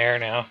floating in air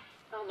now.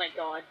 Oh my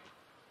god.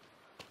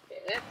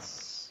 Okay,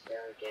 let's go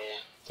get...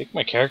 I think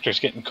my character's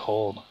getting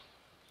cold.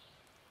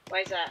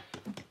 Why is that?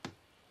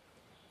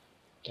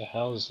 The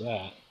hell is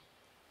that?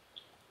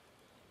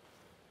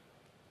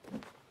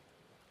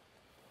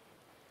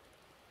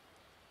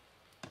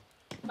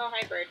 Oh,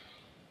 hi, bird.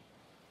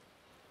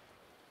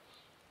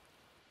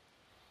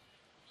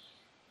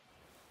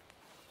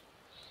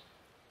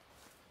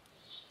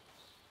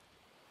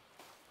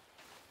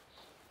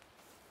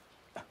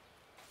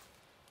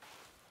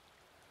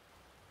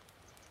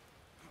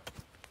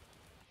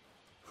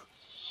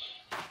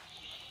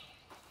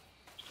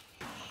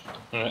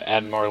 I'm gonna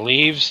add more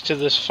leaves to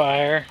this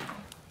fire.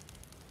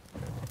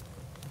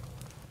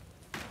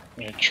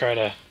 I'm gonna try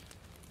to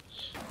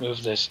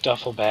move this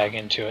duffel bag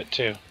into it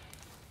too.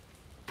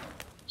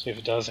 See if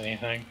it does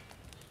anything.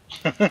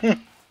 Ah!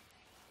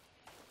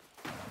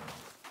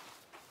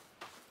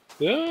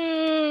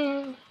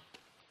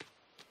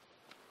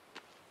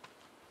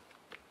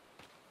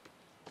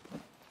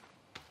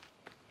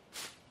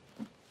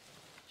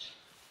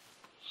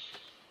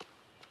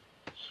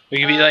 We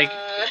could be like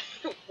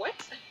what?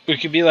 we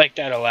could be like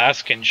that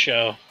Alaskan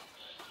show,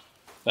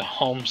 The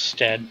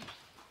Homestead.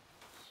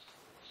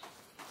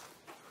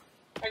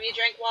 Have you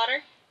drank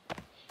water?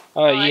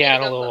 Yeah,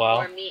 in a little while.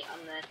 More meat on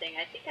the thing.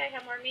 I think I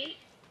have more meat.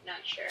 Not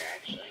sure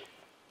actually.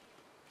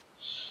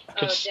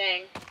 Could Oh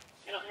dang!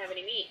 I don't have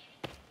any meat.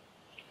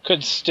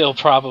 Could still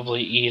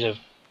probably eat a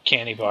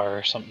candy bar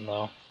or something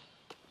though.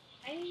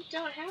 I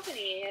don't have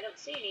any. I don't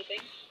see anything.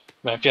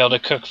 Might be able to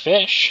cook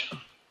fish.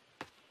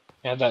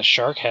 Add that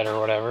shark head or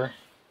whatever.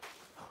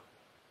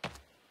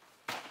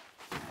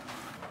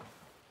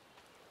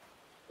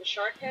 The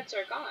shark heads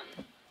are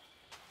gone.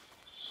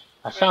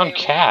 I found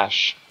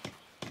cash.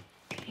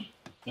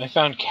 I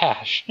found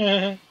cash.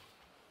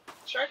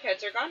 Shark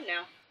heads are gone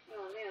now.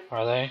 Oh man.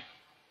 Are they?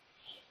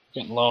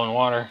 Getting low in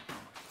water.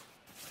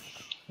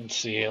 Let's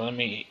see, let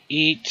me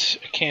eat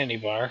a candy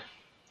bar.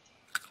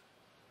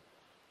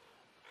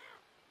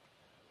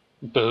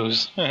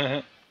 Booze.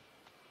 Oh,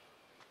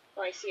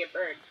 I see a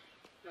bird.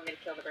 I'm gonna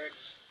kill the bird.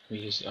 We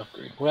use to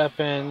upgrade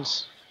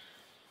weapons.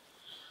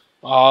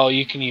 Oh,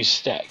 you can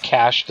use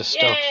cash to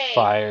stoke Yay!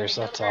 fires.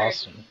 Kill the That's bird.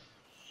 awesome.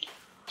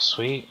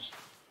 Sweet.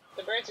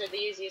 The birds are the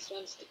easiest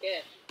ones to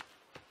get.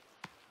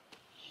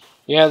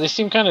 Yeah, they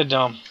seem kind of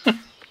dumb.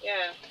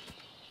 Yeah.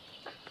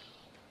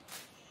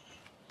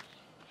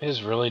 It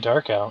is really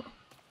dark out.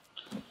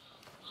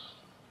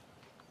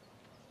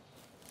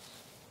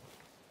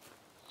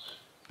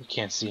 You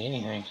can't see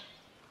anything.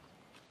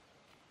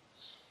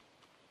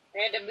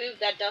 I had to move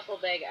that duffel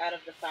bag out of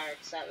the fire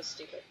because that was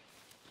stupid.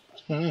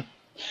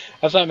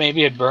 I thought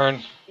maybe it'd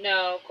burn.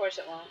 No, of course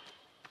it won't.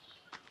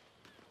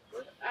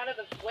 Move out of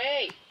the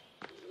way.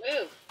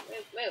 Move,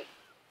 move, move.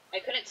 I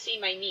couldn't see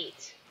my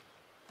meat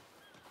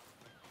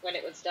when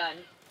it was done.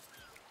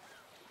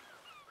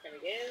 There we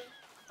go.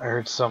 I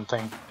heard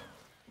something.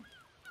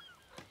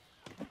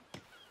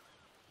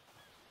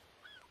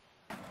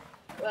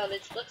 Well,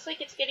 it looks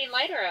like it's getting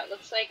lighter out.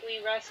 Looks like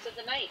we rested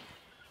the night.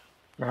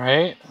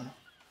 Right?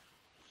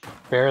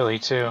 Barely,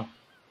 too.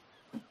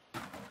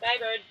 Die,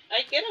 bird.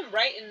 I get them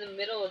right in the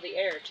middle of the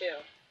air,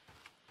 too.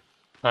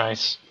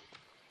 Nice.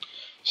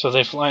 So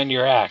they fly into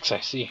your axe, I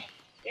see.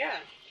 Yeah.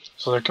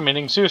 So they're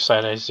committing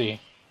suicide, I see.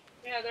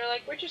 Yeah, they're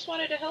like, we just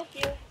wanted to help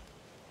you.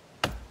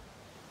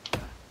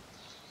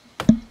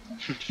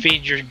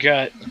 Feed your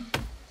gut.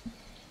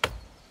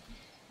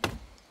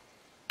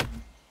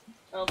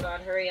 Oh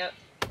god, hurry up.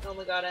 Oh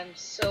my god, I'm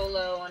so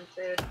low on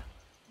food.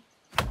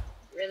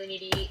 Really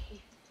need to eat.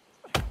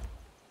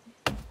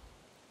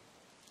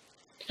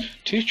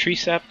 2 tree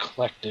sap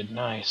collected.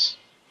 Nice.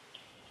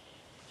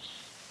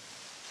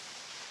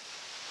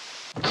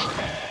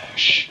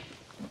 Crash.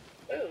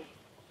 Ooh.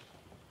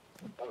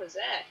 What was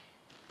that?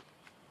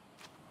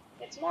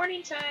 It's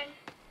morning time.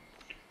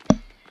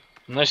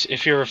 Unless,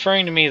 if you're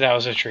referring to me, that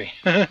was a tree.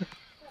 Oh,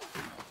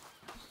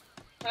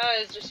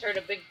 I just heard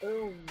a big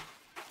boom.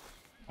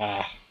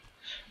 Ah.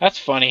 That's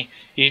funny.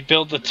 You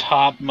build the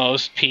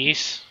topmost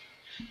piece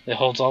that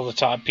holds all the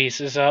top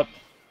pieces up,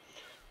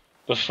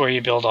 before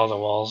you build all the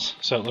walls,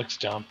 so it looks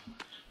dumb.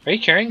 Are you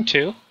carrying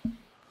two?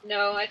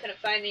 No, I couldn't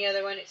find the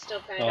other one. It's still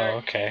kind of Oh,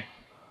 dark. okay.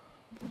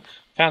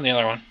 Found the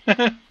other one.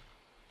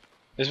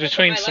 It's I'll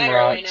between put my some lighter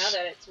away rocks. now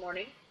that it's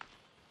morning.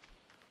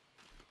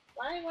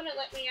 Why won't it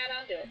let me add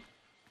onto it?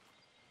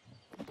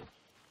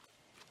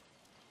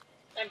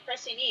 I'm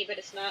pressing E, but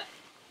it's not.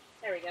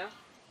 There we go.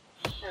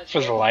 That was For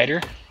weird. the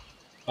lighter?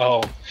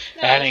 Oh,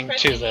 No, adding I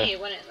was to pressing the... E,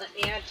 it wouldn't let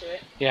me add to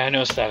it. Yeah, I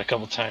noticed that a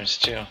couple times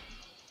too.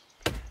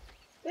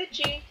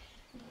 Glitchy.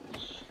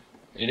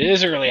 It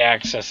is early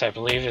access, I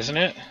believe, isn't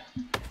it?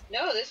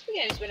 No, this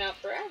game's been out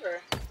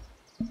forever.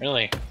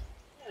 Really?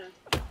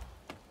 Yeah.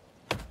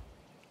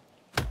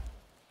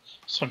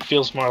 This one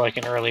feels more like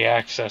an early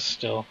access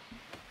still.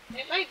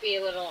 It might be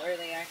a little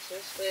early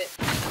access, but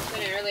it's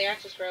been in early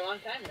access for a long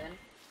time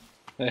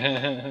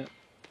then.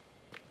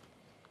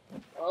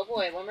 Oh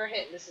boy, one more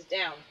hit and this is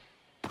down.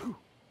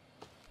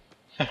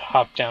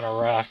 Hop down a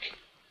rock.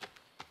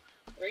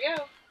 Here we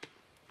go.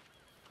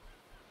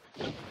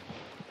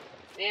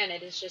 Man,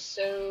 it is just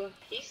so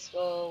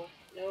peaceful.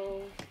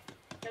 No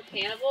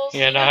cannibals.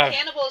 Yeah, See, no, no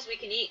cannibals we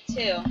can eat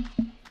too.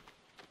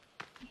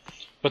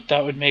 But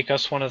that would make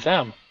us one of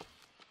them.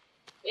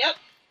 Yep.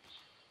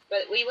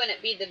 But we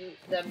wouldn't be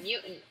the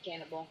mutant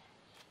cannibal.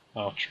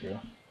 Oh, true.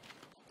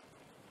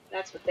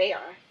 That's what they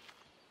are.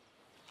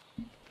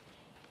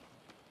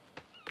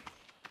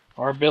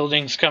 Our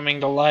building's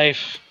coming to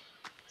life.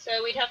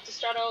 So we'd have to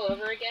start all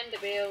over again to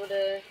be able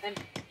to...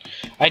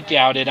 I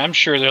doubt it. I'm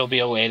sure there'll be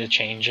a way to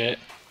change it.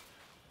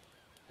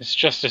 It's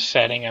just a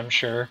setting, I'm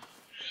sure.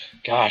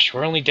 Gosh,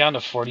 we're only down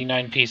to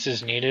 49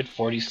 pieces needed,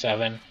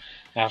 47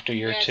 after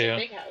year 2. It's a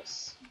big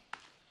house.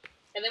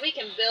 And then we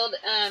can build,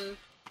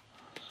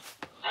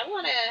 I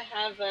want to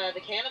have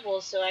the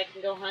cannibals so I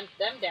can go hunt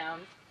them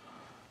down.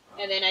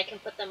 And then I can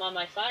put them on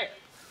my fire.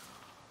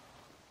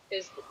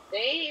 Because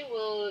they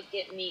will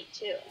get meat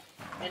too.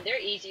 And they're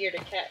easier to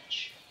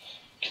catch.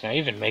 Can I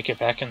even make it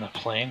back in the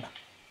plane?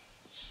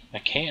 I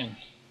can.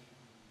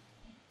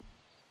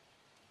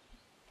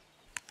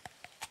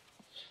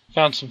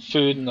 Found some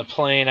food in the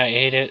plane, I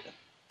ate it.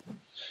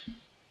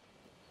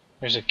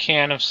 There's a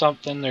can of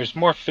something, there's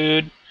more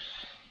food.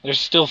 There's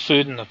still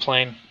food in the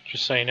plane,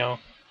 just so you know.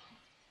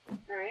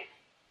 Alright.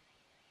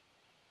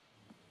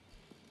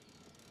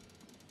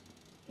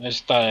 I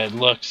just thought I'd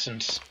look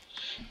since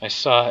I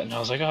saw it and I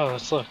was like, oh,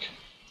 let's look.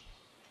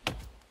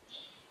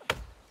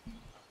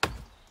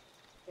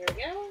 Here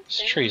we go.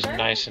 This tree's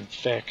nice and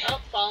thick. Oh,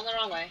 falling the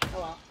wrong way.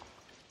 Oh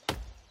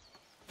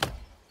well.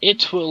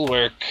 It will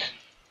work.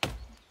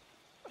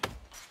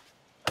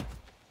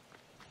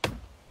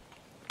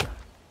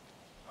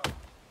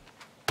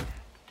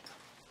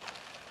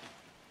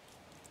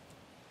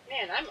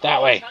 Man, I'm That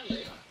always way.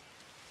 hungry.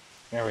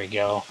 There we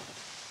go.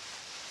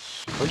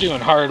 We're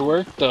doing hard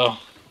work, though.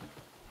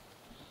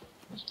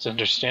 It's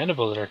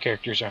understandable that our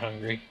characters are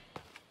hungry.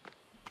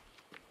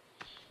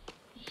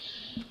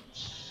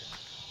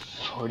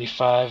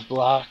 45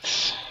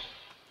 blocks.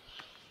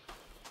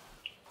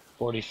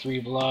 43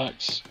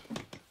 blocks.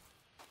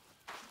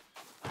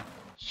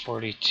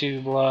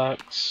 42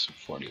 blocks.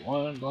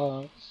 41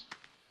 blocks.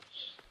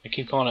 I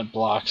keep calling it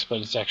blocks, but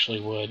it's actually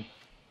wood.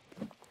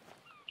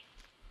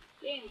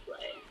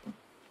 Gameplay.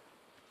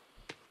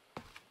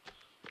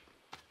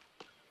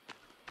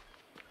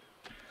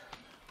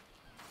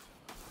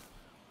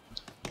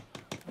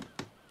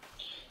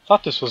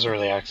 Thought this was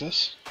early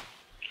access.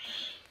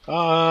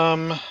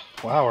 Wow,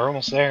 we're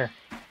almost there.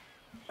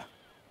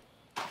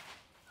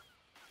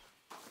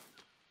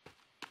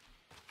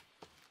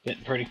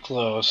 Getting pretty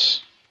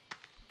close.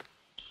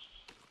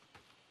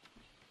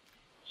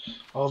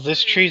 Oh,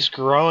 this tree's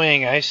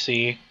growing, I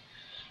see.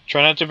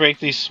 Try not to break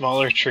these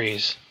smaller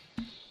trees.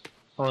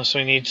 Unless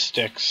we need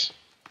sticks.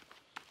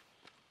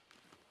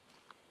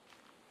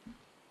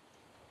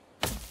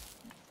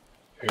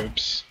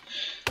 Oops.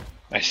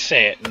 I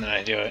say it and then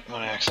I do it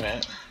on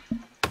accident.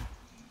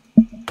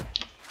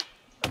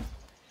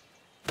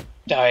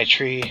 Die,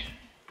 tree.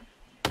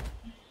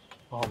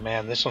 Oh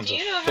man, this one's Do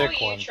you a know thick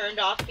how one. you turned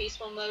off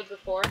peaceful mode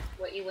before?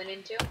 What you went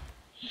into?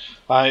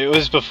 It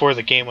was before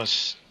the game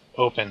was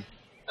open.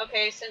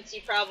 Okay, since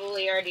you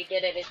probably already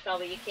did it, it's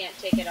probably you can't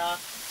take it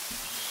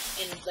off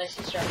unless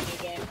you start a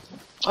new game.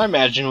 I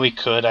imagine we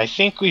could. I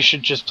think we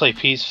should just play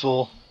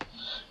peaceful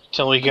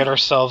till we get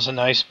ourselves a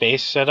nice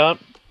base set up.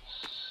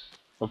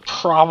 We'll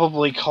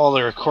probably call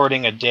the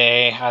recording a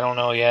day. I don't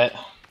know yet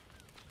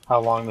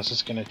how long this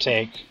is going to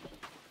take.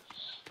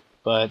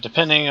 But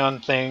depending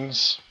on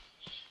things,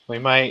 we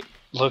might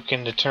look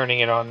into turning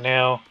it on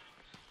now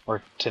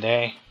or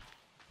today.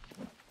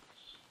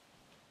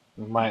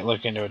 We might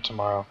look into it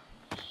tomorrow.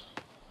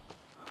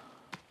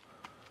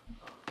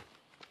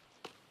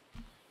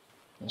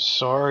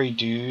 Sorry,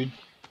 dude.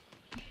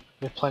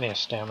 We have plenty of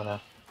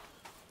stamina.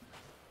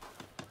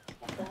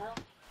 What the hell?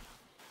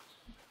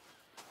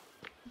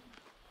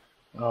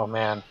 Oh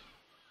man.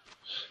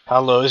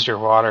 How low is your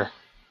water?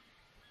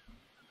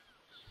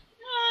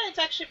 It's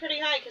actually pretty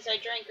high because I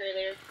drank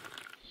earlier.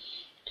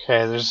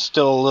 Okay, there's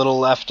still a little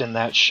left in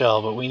that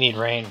shell, but we need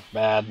rain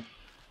bad.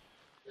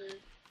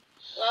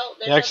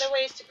 there's other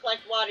ways to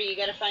collect water. You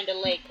gotta find a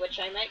lake, which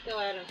I might go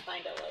out and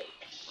find a lake.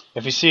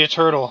 If you see a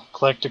turtle,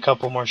 collect a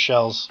couple more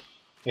shells.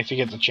 If you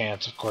get the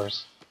chance, of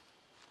course.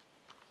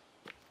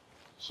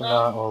 If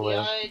not, we'll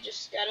live. I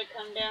just gotta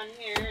come down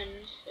here, and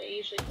they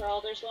usually crawl.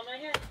 There's one right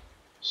here.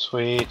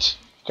 Sweet.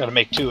 Gotta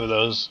make 2 of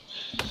those.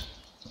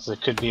 So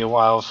it could be a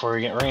while before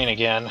we get rain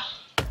again.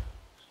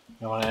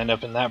 Don't want to end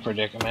up in that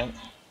predicament.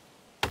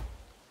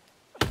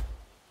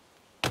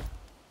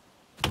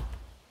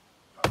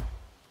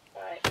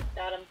 Alright,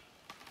 got him.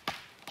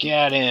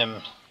 Got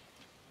him.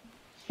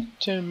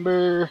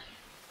 Timber.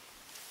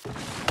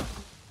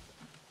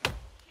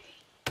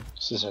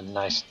 This is a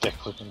nice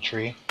thick looking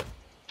tree.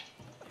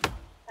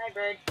 Hi,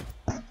 bird.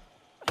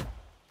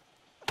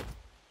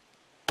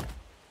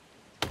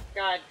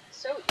 God,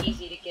 so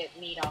easy to get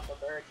meat off a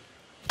bird.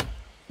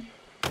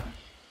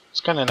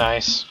 It's kind of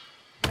nice.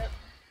 Yep.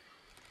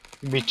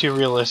 It'd be too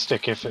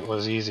realistic if it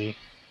was easy.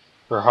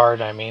 Or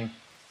hard, I mean.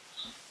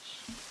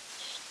 I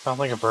don't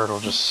think a bird will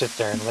just sit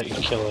there and let you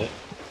kill it.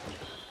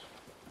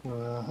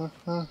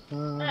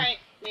 Alright,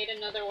 made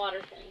another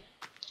water thing.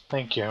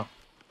 Thank you.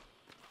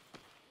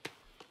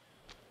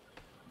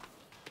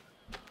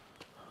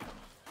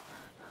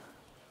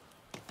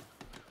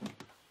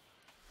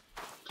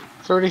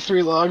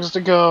 $33 logs to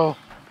go.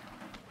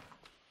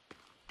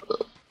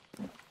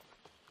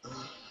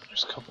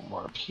 There's a couple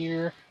more up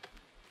here.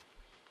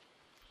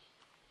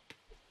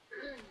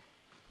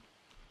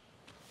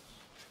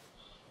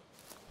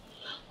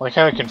 I like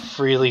how I can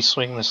freely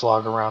swing this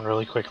log around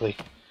really quickly.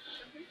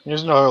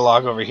 There's another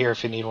log over here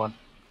if you need one.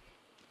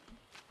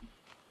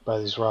 By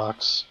these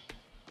rocks.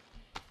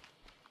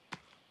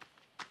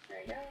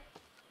 There you go.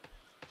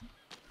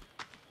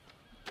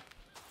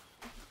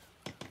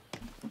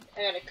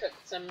 I gotta cook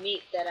some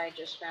meat that I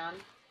just found.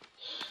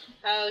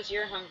 How's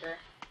your hunger?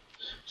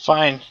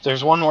 Fine.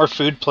 There's one more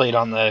food plate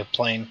on the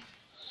plane.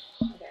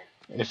 Okay.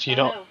 If you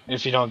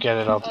don't get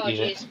it, I'll eat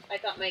it. I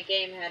thought my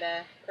game had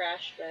a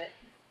crash, but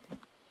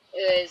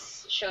it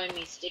was showing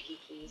me sticky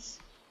keys.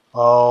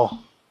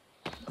 Oh.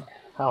 Yeah.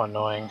 How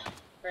annoying.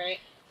 Right?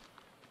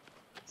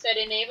 Said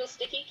enable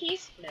sticky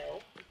keys?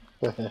 No.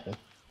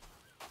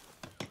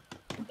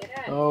 Get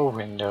out. Oh,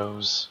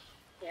 Windows.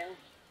 Yeah.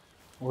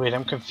 Wait,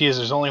 I'm confused.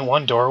 There's only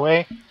one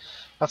doorway?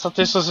 I thought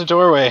this was a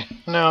doorway.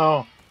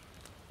 No.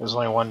 There's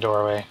only one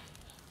doorway.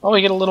 Oh,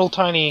 we get a little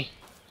tiny,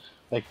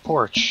 like,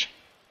 porch.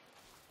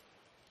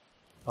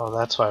 Oh,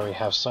 that's why we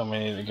have so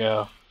many to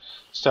go.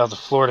 Still have the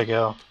floor to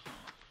go.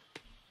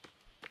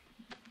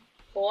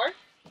 4?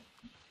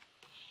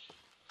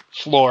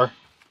 Floor.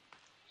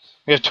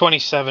 We have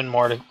 27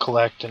 more to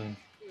collect and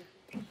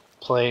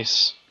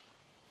place.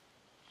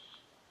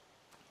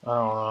 I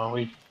don't know.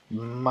 We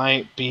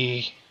might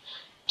be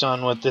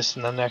done with this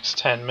in the next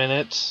 10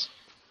 minutes.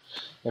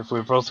 If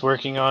we're both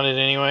working on it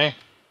anyway.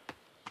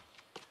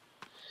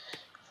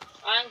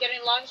 I'm getting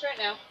logs right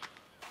now.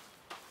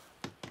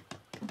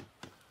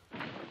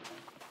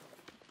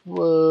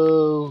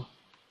 Whoa.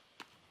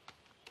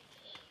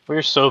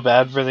 We're so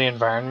bad for the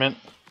environment.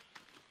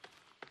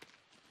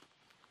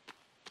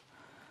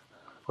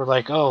 We're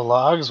like, oh,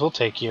 logs, we'll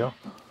take you.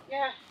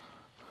 Yeah.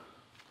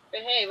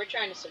 But hey, we're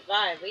trying to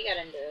survive. We got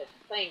into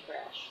a plane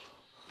crash.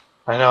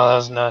 I know, that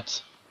was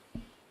nuts.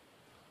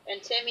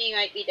 And Timmy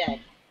might be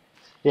dead.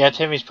 Yeah,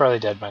 Timmy's probably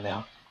dead by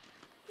now.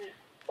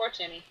 Poor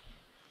Timmy.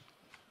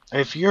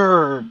 If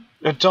your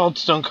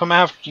adults don't come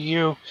after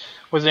you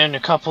within a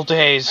couple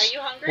days, Are you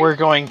hungry? we're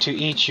going to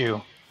eat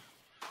you.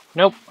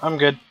 Nope, I'm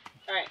good.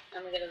 Alright,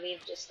 I'm gonna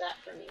leave just that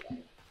for me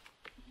then.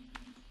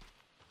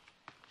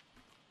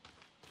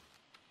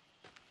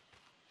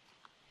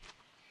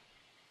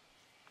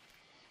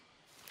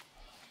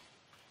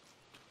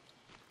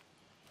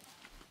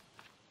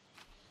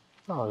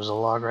 Oh, there's a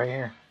log right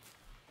here.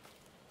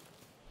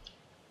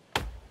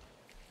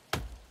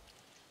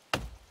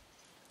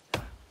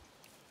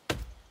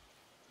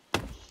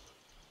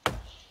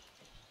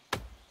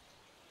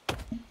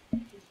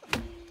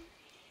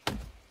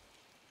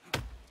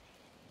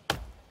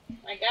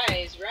 My guy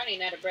is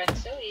running out of breath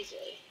so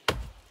easily.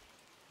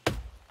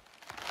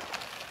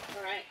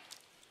 Alright.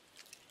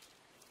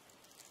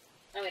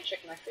 I'm gonna check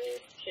my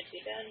food. Should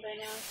be done by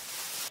now.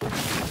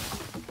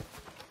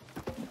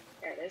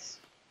 There it is.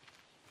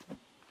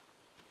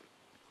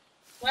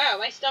 Wow,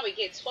 my stomach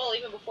gets full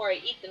even before I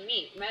eat the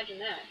meat. Imagine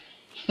that.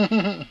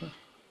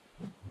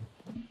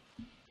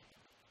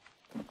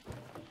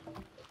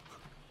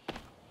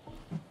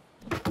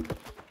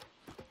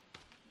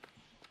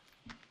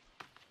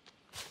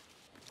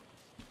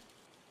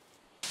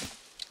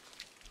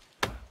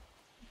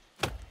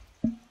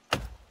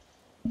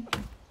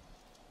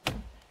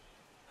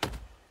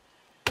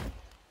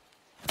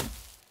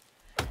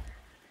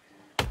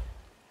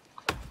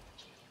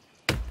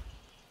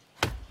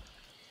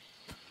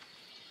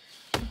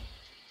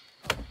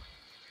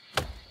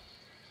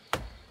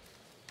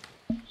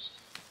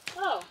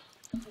 Oh,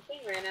 the thing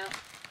ran out.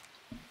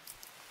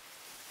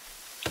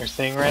 Your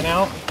thing ran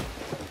out?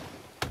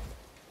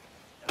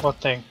 What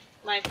thing?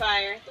 My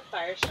fire. The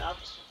fire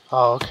stopped.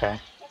 Oh, okay.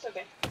 That's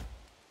okay.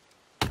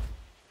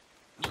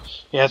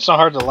 Yeah, it's not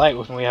hard to light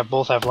when we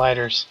both have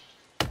lighters.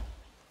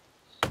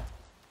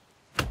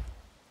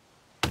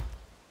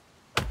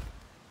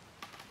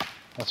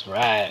 That's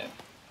right.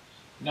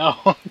 No,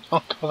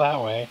 don't go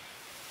that way.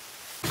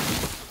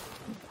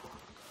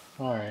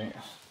 Alright.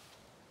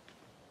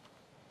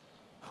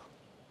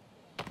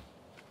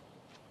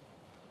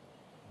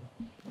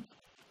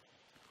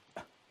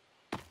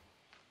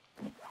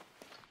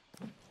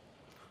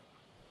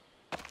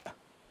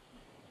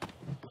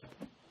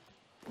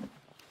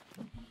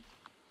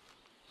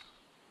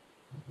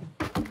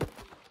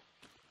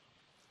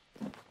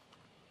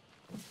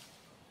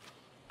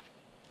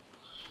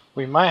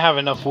 We might have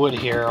enough wood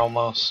here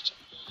almost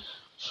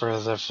for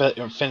the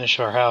finish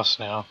our house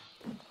now.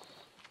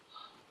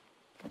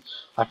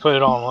 I put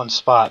it all in one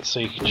spot so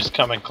you can just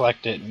come and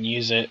collect it and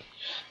use it.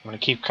 I'm going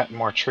to keep cutting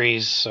more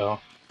trees, so...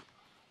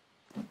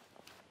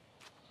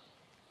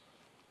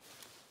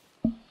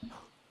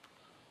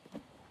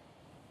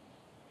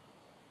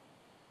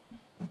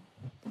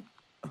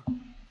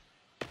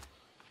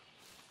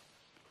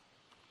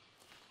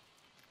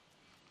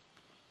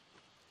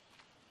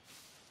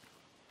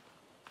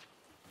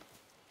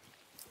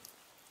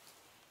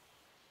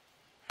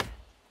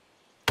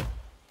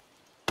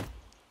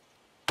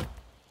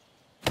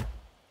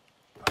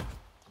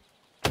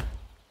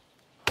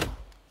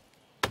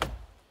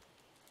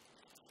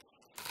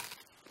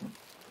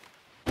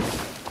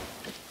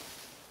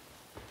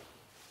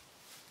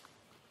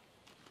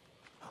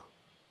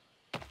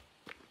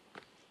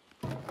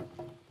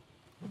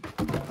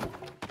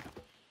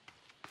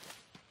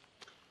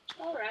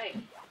 Alright.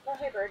 Oh,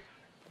 hey, bird.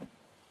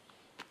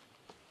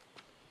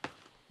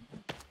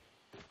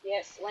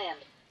 Yes, land.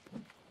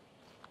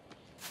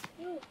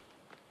 Ooh.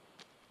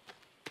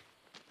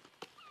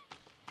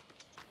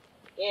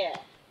 Yeah.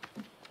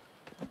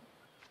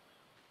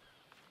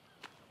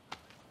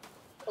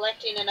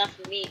 Collecting enough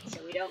meat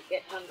so we don't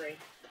get hungry.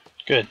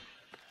 Good.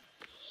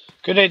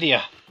 Good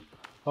idea.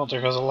 Oh,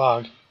 there goes a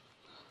log.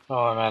 Oh,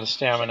 I'm out of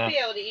stamina. Should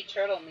be able to eat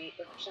turtle meat,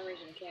 but for some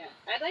reason can't.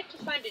 I'd like to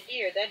find a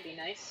deer. That'd be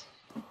nice.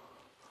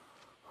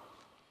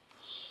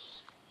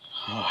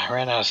 Oh, I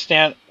ran out of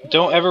stamina.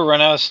 Don't ever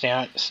run out of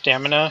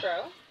stamina.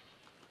 Crow?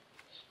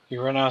 If you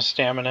run out of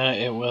stamina,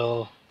 it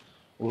will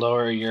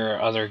lower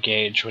your other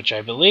gauge, which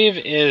I believe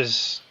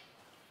is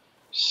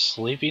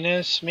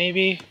sleepiness,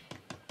 maybe?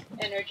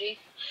 Energy.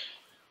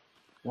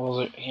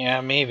 Well,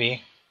 yeah,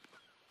 maybe.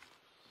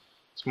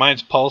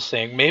 Mine's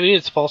pulsing. Maybe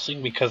it's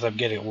pulsing because I'm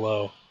getting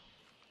low.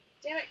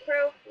 Damn it,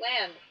 Crow.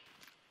 Land.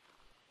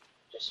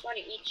 Just want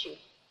to eat you.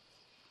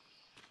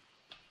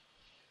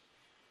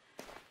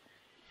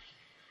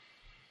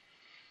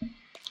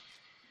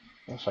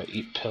 What if I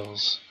eat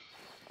pills?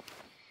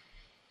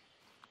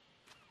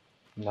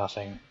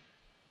 Nothing.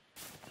 I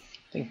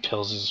think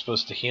pills is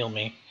supposed to heal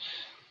me,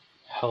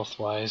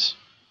 health-wise.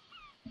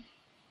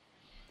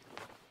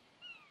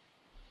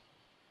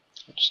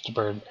 Just a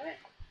bird.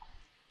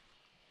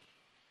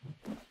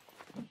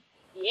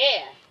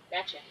 Yeah,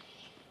 gotcha.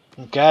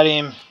 Got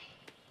him.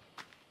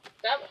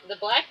 The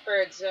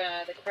blackbirds,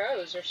 the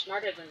crows, are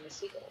smarter than the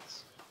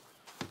seagulls.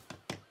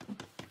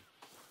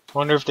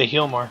 Wonder if they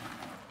heal more.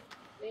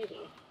 Maybe.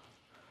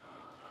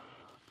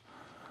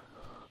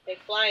 They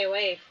fly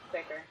away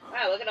quicker.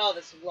 Wow, look at all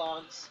this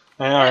logs.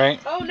 I know, right?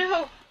 Oh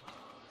no!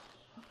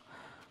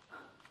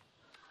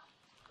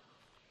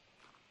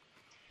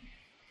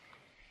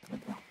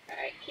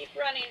 Alright, keep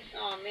running.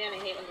 Oh man,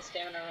 I hate when the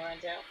stamina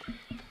runs out.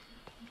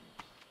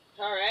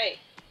 Alright.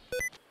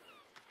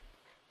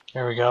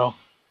 There we go.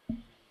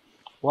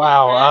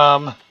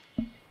 Wow,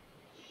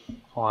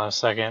 hold on a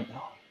second.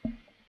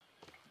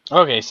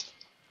 Okay,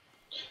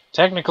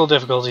 technical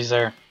difficulties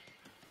there.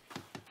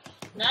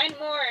 9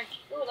 more!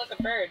 Ooh, look,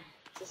 a bird.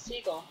 It's a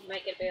seagull.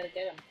 Might be able to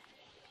get him.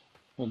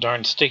 The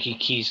darn sticky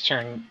keys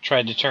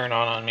tried to turn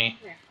on me.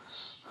 Here.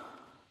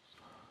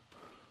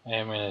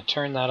 I'm going to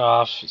turn that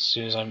off as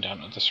soon as I'm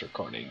done with this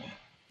recording.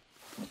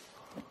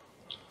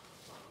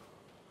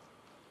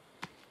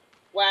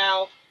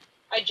 Wow.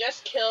 I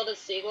just killed a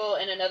seagull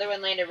and another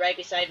one landed right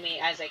beside me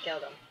as I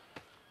killed him.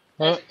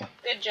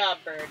 Good job,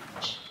 bird.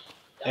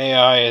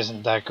 AI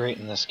isn't that great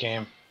in this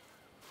game.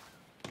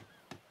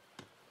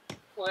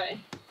 What?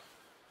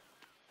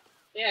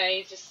 Yeah,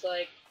 he's just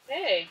like,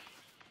 hey.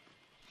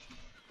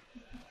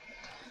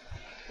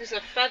 There's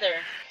a feather.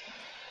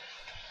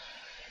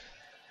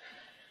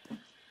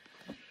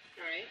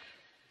 Alright.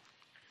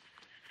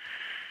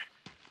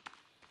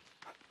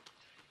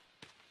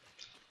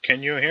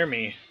 Can you hear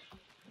me?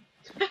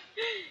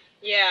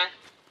 Yeah.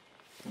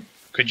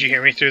 Could you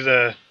hear me through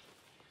the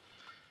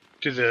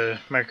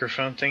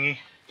microphone thingy?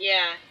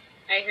 Yeah.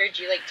 I heard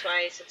you like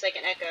twice. It's like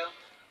an echo.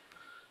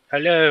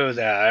 Hello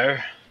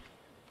there.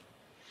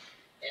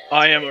 Yeah,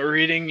 I am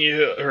reading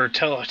you or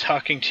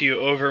talking to you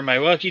over my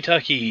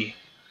walkie-talkie.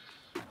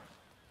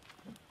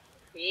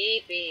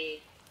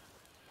 Creepy.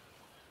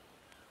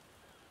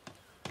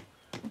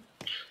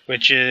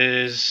 Which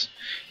is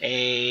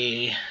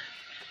a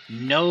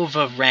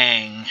Nova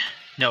Range.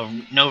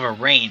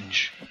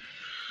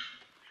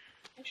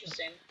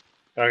 Interesting.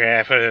 Okay,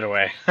 I put it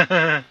away.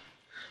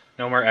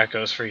 No more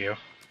echoes for you.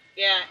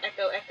 Yeah,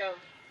 echo, echo.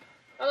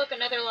 Oh, look,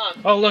 another log.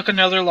 Oh, look,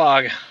 another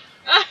log.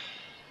 Ah!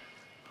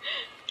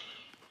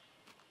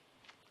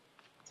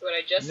 That's what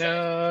I just said.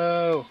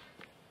 No.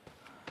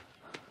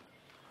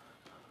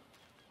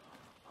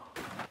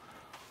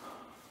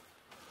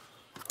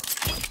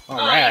 All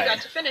Oh, right. you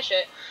got to finish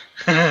it.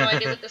 Now what do I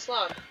do with this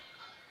log?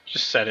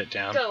 Just set it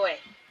down. Go away.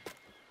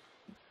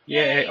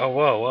 Yay. Yay. Oh,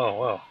 whoa, whoa,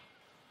 whoa.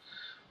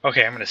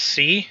 Okay, I'm going to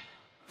C.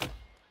 I'm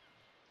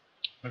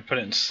going to put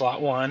it in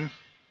slot 1.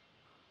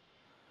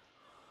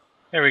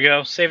 There we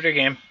go. Saved our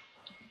game.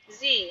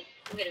 Z.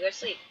 I'm gonna go to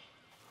sleep.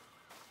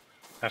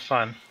 Have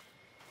fun.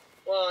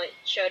 Well, it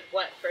showed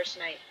what first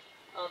night.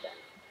 All done.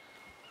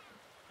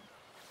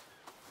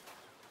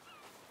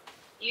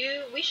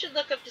 We should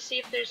look up to see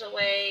if there's a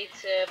way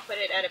to put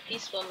it at a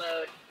peaceful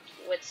mode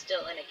with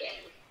still in a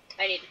game.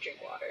 I need to drink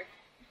water.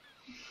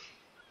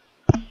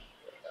 There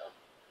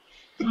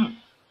we go.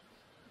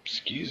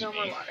 Excuse No me.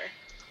 more water.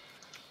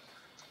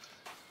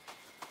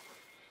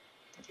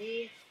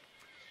 Z.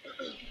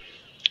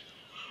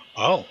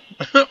 Oh.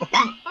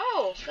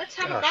 Oh, let's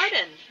have a Gosh.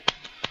 garden.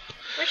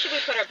 Where should we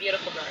put our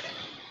beautiful garden?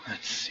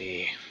 Let's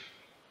see.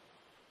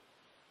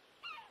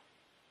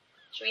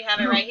 Should we have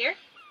it right here?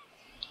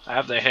 I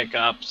have the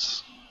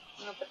hiccups.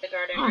 I'm gonna put the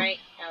garden right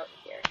out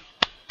here.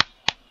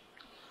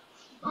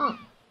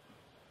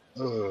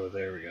 Oh,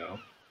 there we go.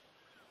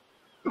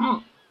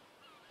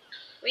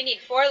 We need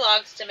 4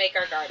 logs to make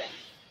our garden.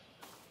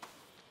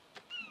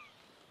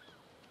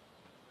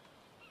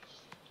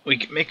 We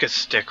can make a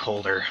stick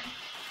holder.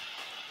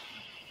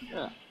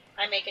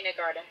 I'm making a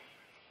garden.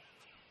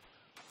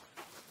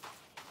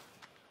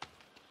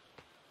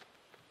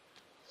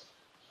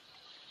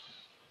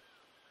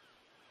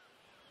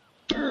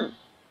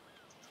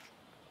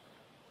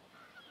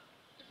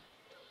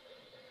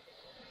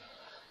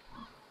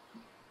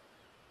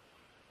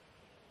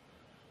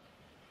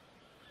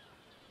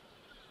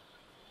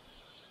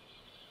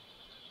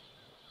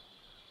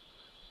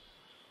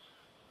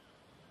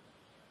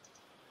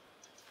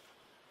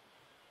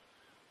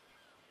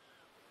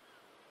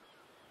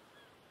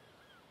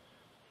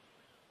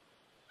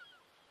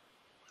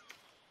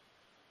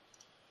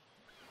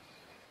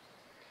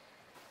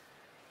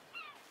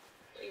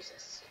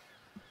 Jesus.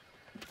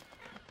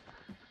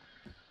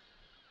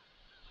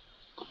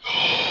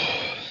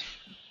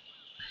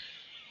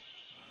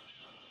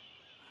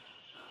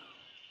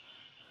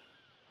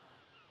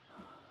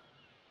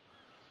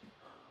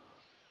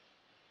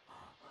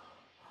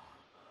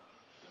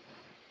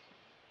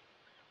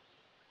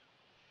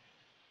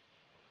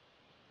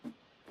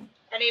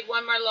 I need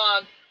 1 more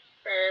log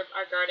for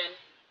our garden.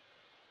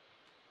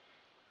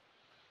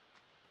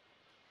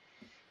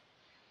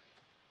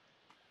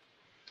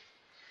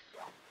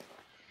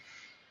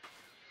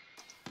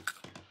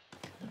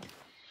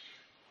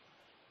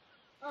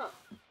 Oh,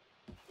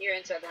 you're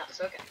inside the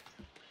house. Okay.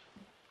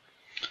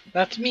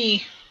 That's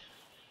me.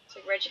 So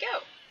where'd you go?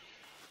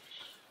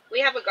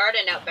 We have a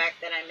garden out back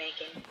that I'm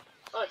making.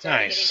 Oh, it's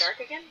already Nice. getting dark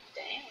again?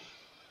 Damn.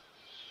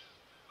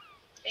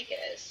 I think it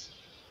is.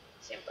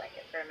 Seemed like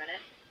it for a minute.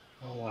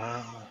 Oh,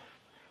 wow.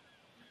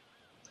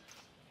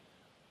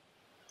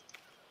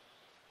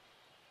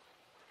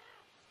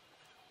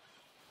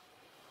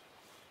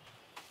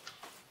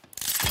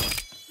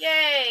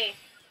 Yay!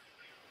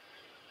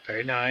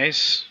 Very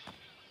nice.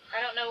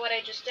 I don't know what I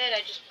just did.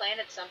 I just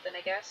planted something,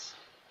 I guess.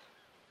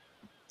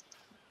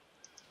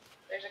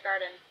 There's a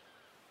garden.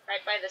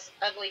 Right by this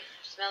ugly,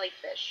 smelly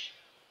fish.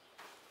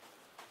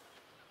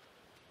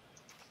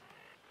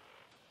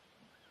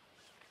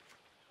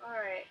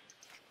 Alright.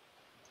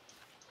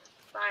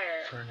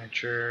 Fire.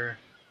 Furniture.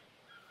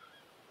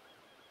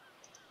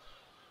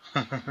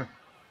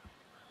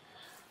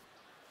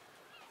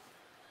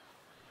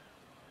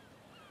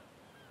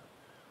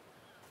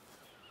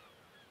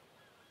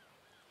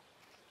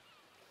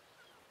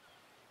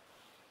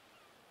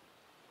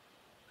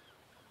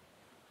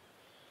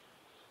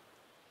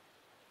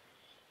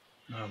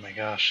 Oh my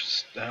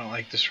gosh, I don't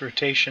like this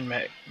rotation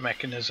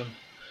mechanism.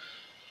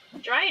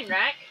 Drying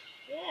rack?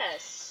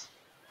 Yes.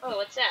 Oh,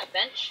 what's that?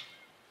 Bench?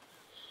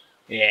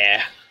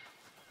 Yeah.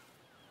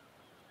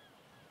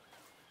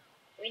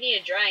 We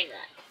need a drying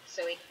rack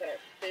so we can put our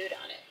food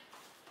on it.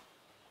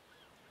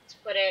 Let's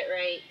put it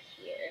right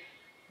here.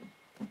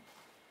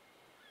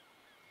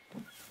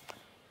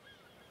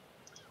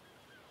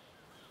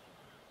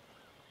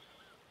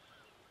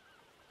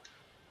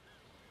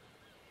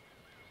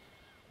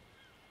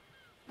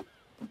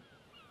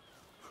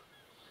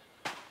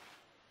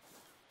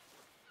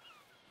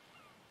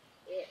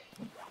 Yeah.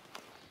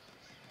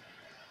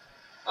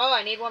 Oh,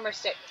 I need 1 more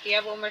stick. Do you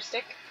have 1 more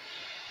stick?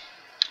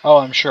 Oh,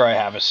 I'm sure I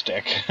have a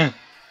stick. You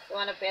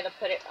want to be able to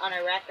put it on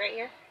our rack right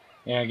here?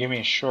 Yeah, give me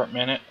a short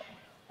minute.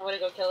 I want to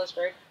go kill this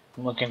bird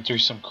I'm looking through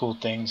some cool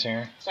things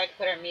here. so I can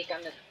put our meat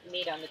on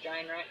the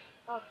drying rack.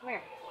 Oh, come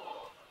here.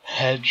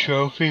 Head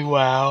trophy,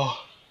 wow.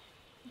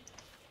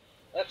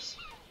 Oops.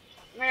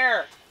 Come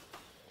here.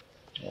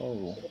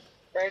 Oh.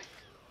 Bird.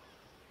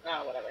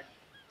 Oh, whatever.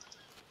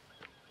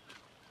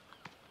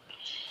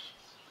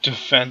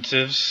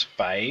 Defensive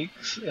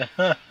spikes.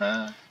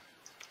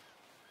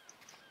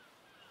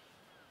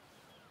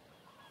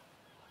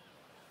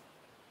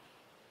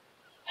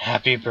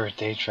 Happy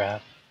birthday,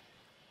 Trap.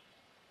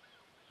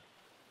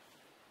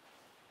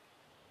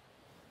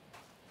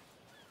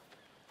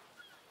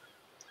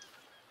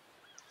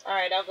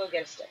 Alright, I'll go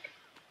get a stick.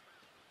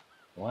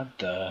 What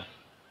the?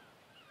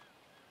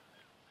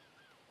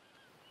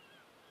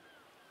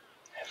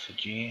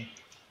 Effigy.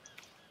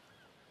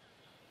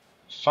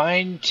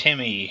 Find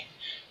Timmy.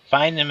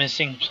 Find the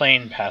missing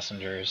plane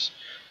passengers.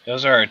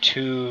 Those are our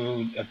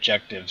 2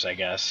 objectives, I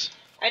guess.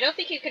 I don't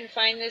think you can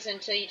find this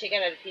until you take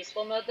it out of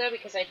peaceful mode, though,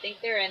 because I think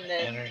they're in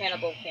the Energy.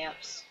 cannibal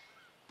camps.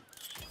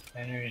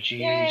 Energy,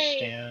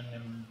 Yay!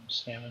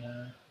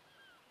 stamina.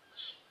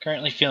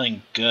 Currently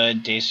feeling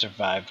good. Days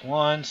survived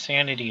 1.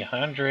 Sanity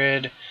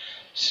 100.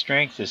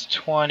 Strength is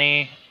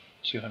 20.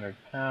 200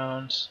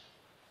 pounds.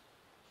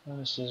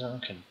 Bonuses on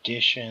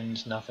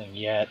conditions. Nothing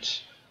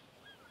yet.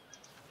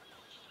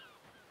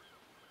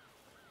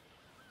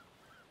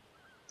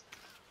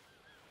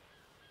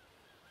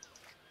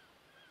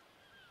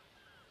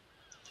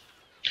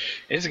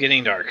 It's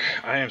getting dark.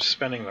 I am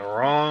spending the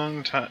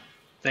wrong time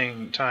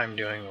doing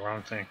the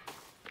wrong thing.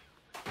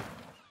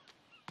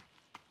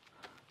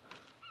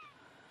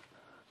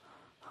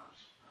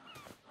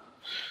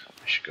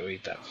 I should go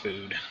eat that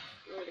food.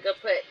 I'm gonna go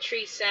put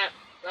tree sap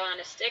on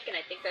a stick, and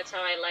I think that's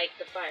how I light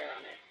the fire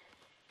on it.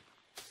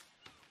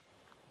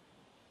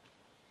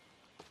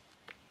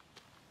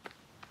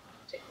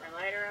 Take my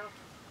lighter out.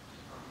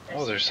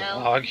 Oh, there's a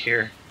log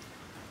here.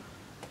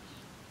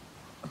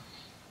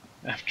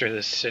 After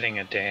this sitting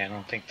a day, I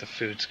don't think the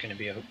food's going to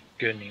be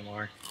good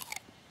anymore.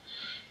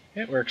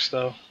 It works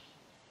though.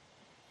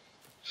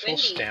 Full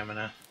Windy.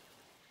 stamina.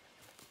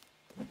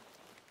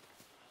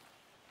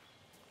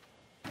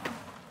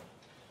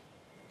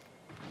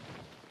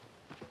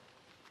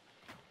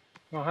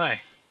 Oh,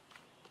 hi.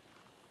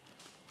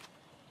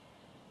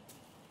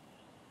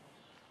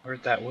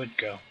 Where'd that wood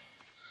go?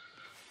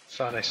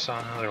 Thought I saw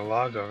another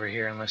log over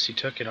here, unless you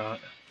took it out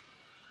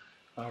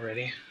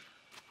already.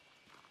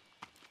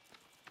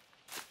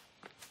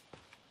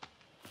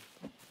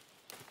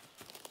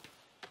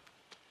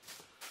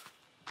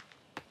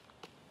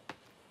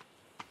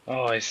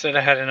 Oh, I said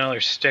I had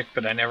another stick,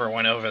 but I never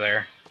went over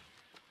there.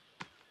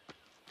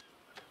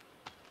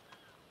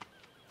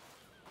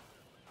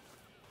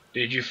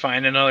 Did you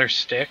find another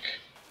stick?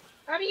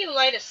 How do you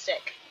light a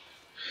stick?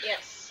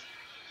 Yes.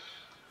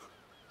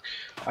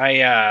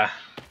 I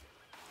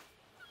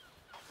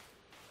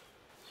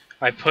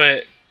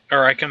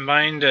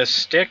combined a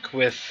stick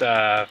with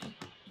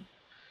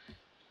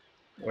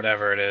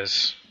whatever it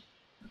is.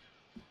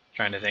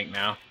 Trying to think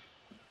now.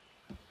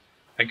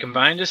 I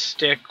combined a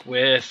stick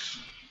with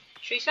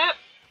Tree sap?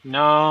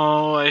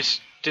 no,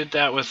 did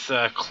that with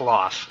a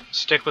cloth.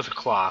 Stick with a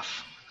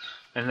cloth.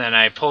 And then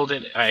I pulled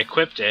it, I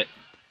equipped it.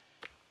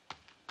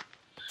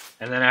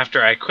 And then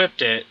after I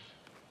equipped it,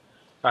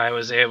 I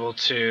was able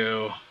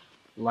to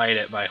light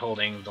it by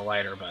holding the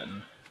lighter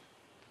button.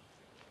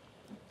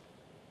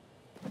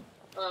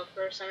 Well,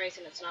 for some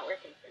reason it's not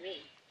working for me.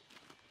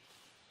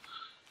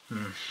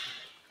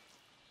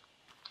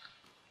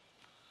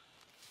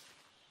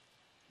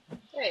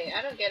 Hey,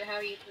 I don't get how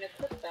you can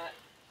equip that.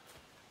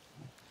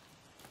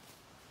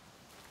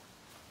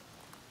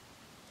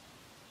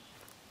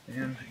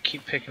 And I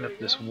keep picking up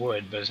this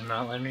wood, but it's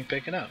not letting me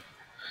pick it up.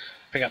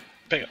 Pick up,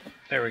 pick up.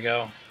 There we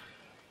go.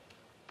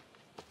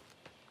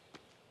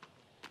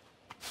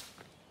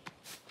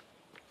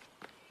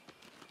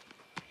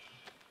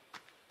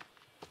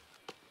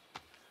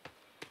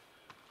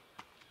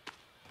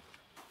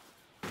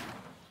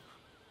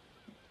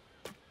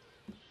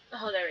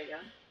 Oh, there we go.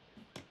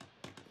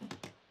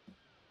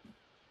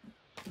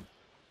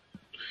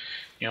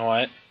 You know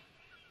what?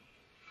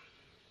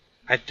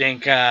 I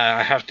think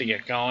I have to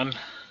get going.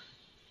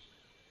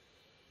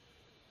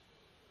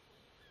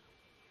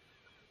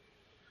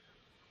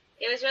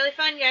 It was really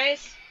fun,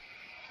 guys.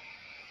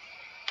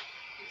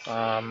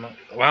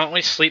 Why don't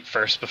we sleep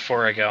first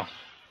before I go?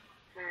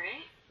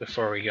 Alright,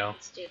 Before we go.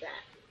 let's do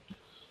that.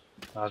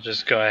 I'll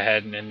just go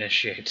ahead and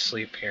initiate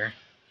sleep here.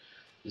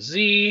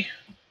 Z.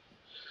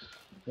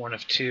 1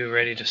 of 2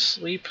 ready to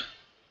sleep.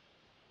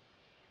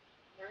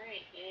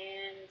 Alright,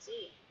 and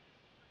Z.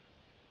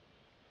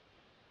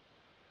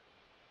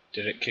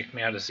 Did it kick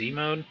me out of Z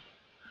mode?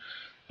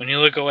 When you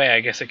look away, I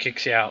guess it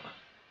kicks you out.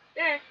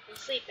 There, I'm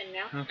sleeping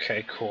now.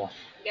 Okay, cool.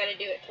 You gotta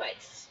do it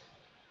twice.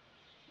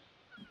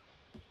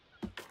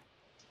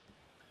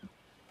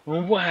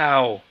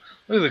 Wow!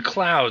 Look at the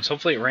clouds.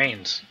 Hopefully it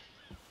rains.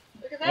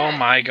 Look at that. Oh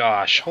my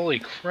gosh. Holy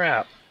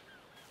crap.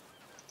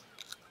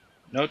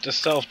 Note to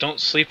self, don't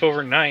sleep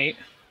overnight.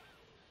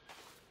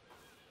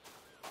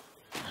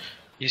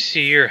 You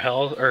see your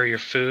health or your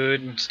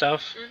food and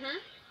stuff?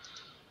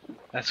 Mm-hmm.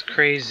 That's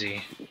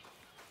crazy. I'm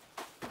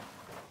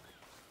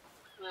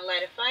gonna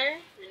light a fire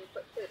and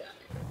put food on it.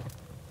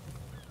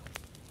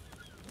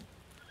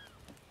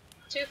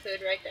 2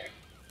 food right there.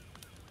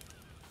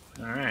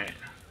 Alright.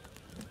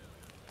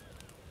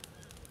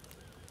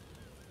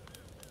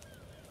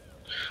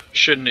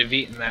 shouldn't have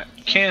eaten that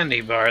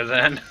candy bar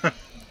then.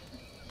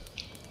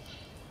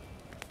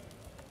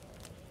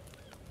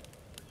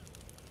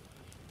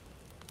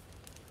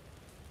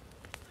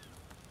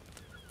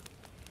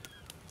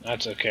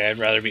 That's okay, I'd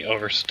rather be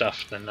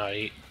overstuffed than not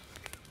eat.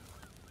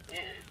 Yeah.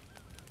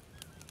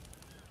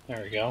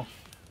 There we go.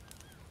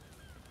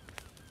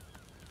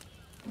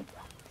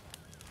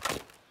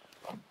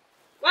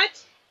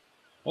 What?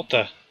 What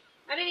the?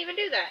 I didn't even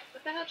do that.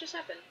 What the hell just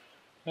happened?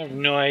 I have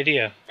no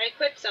idea. I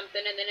equipped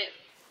something and then it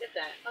did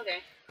that. Okay.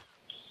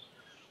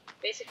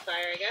 Basic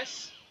fire, I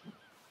guess.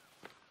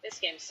 This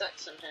game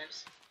sucks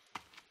sometimes.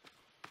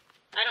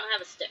 I don't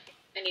have a stick.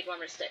 I need one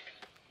more stick.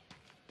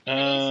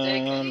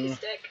 I need a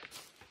stick.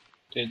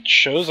 It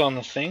shows on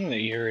the thing that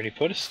you already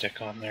put a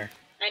stick on there.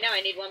 I know,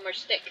 I need one more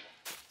stick.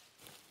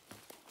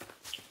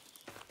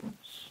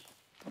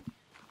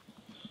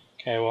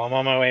 Okay, well I'm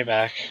on my way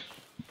back.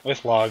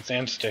 With logs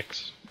and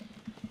sticks.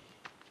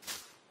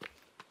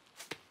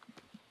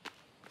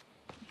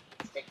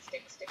 Stick,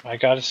 stick, stick. I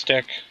got a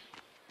stick.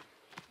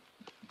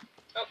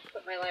 Oh,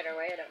 put my lighter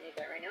away. I don't need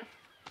that right now.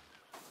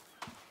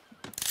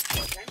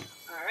 Okay.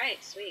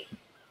 Alright, sweet.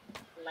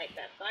 Light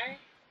that fire.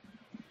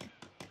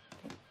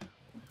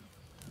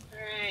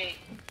 Alright.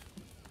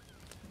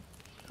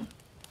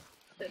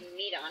 Put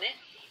meat on it.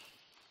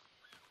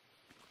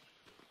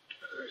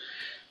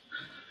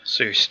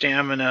 So your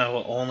stamina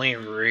will only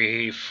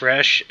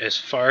refresh as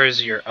far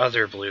as your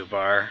other blue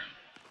bar.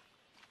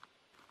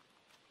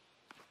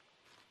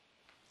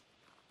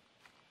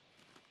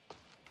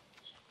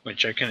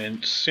 Which I can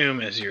assume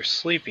is your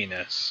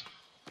sleepiness.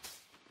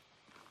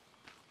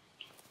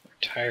 Or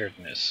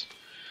tiredness.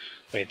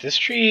 Wait, this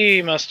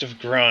tree must have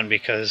grown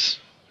because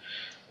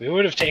we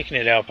would have taken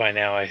it out by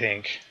now, I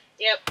think.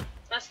 Yep,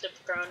 must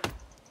have grown.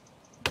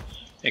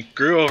 It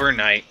grew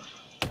overnight.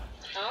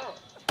 Oh.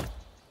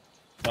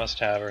 Must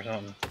have or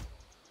something.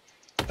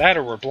 That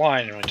or we're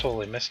blind and we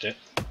totally missed it.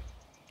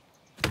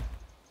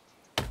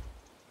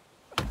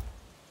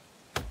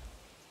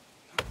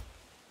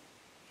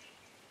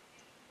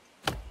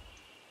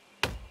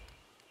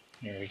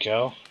 Here we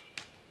go.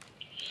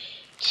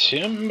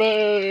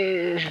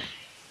 Timber!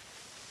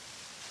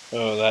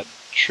 Oh, that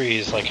tree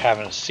is like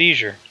having a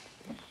seizure.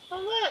 Oh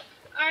look,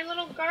 our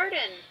little garden.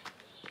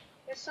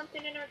 There's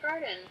something in our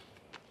garden.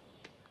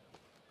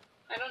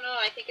 I don't know,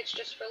 I think it's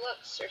just for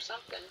looks or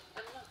something.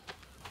 I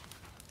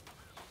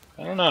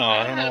don't know.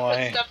 I don't know How to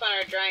why. put stuff on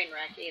our drying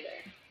rack either.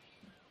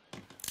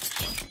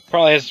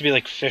 Probably has to be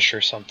like fish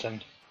or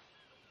something.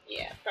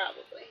 Yeah,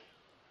 probably.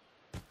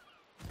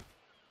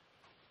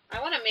 I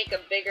want to make a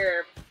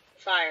bigger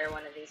fire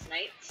one of these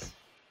nights.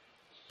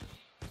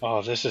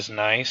 Oh, this is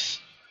nice.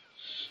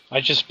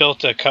 I just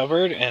built a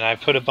cupboard and I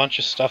put a bunch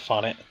of stuff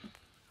on it.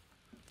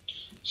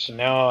 So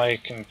now I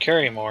can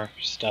carry more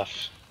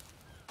stuff.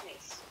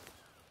 Nice.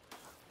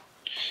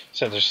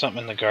 So there's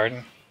something in the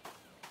garden?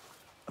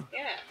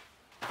 Yeah.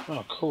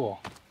 Oh, cool.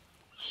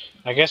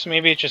 I guess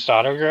maybe it just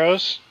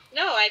auto-grows?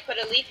 No, I put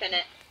a leaf in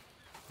it.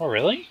 Oh,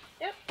 really?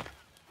 Yep.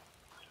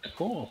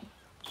 Cool.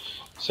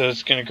 So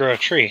it's gonna grow a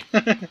tree.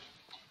 Yeah.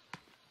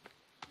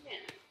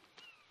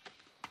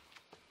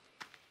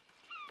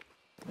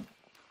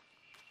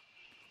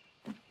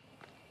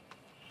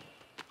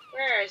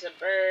 Where is a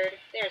bird?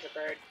 There's a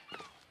bird.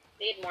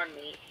 Need more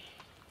meat.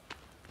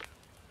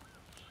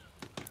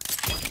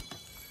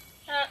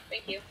 Oh,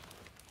 thank you.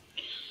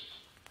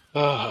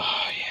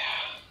 Oh, yeah.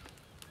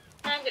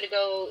 I'm gonna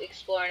go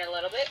exploring a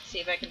little bit, see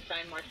if I can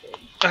find more food.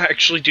 I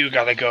actually do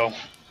gotta go.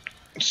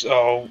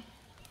 So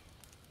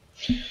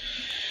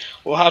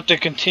we'll have to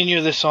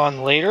continue this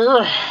on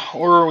later,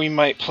 or we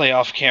might play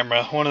off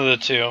camera. One of the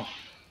two.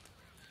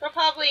 We'll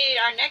probably,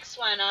 our next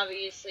one,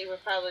 obviously, will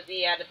probably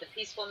be out of the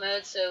peaceful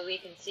mode, so we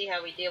can see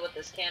how we deal with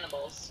those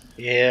cannibals.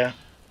 Yeah.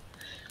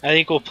 I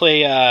think we'll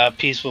play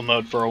peaceful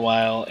mode for a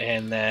while,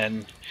 and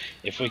then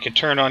if we could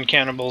turn on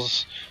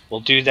cannibals, we'll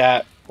do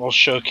that. We'll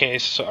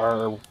showcase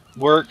our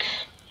work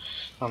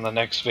on the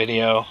next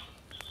video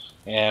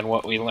and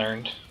what we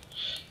learned.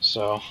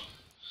 So,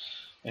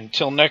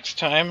 until next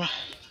time,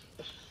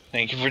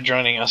 thank you for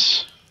joining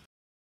us.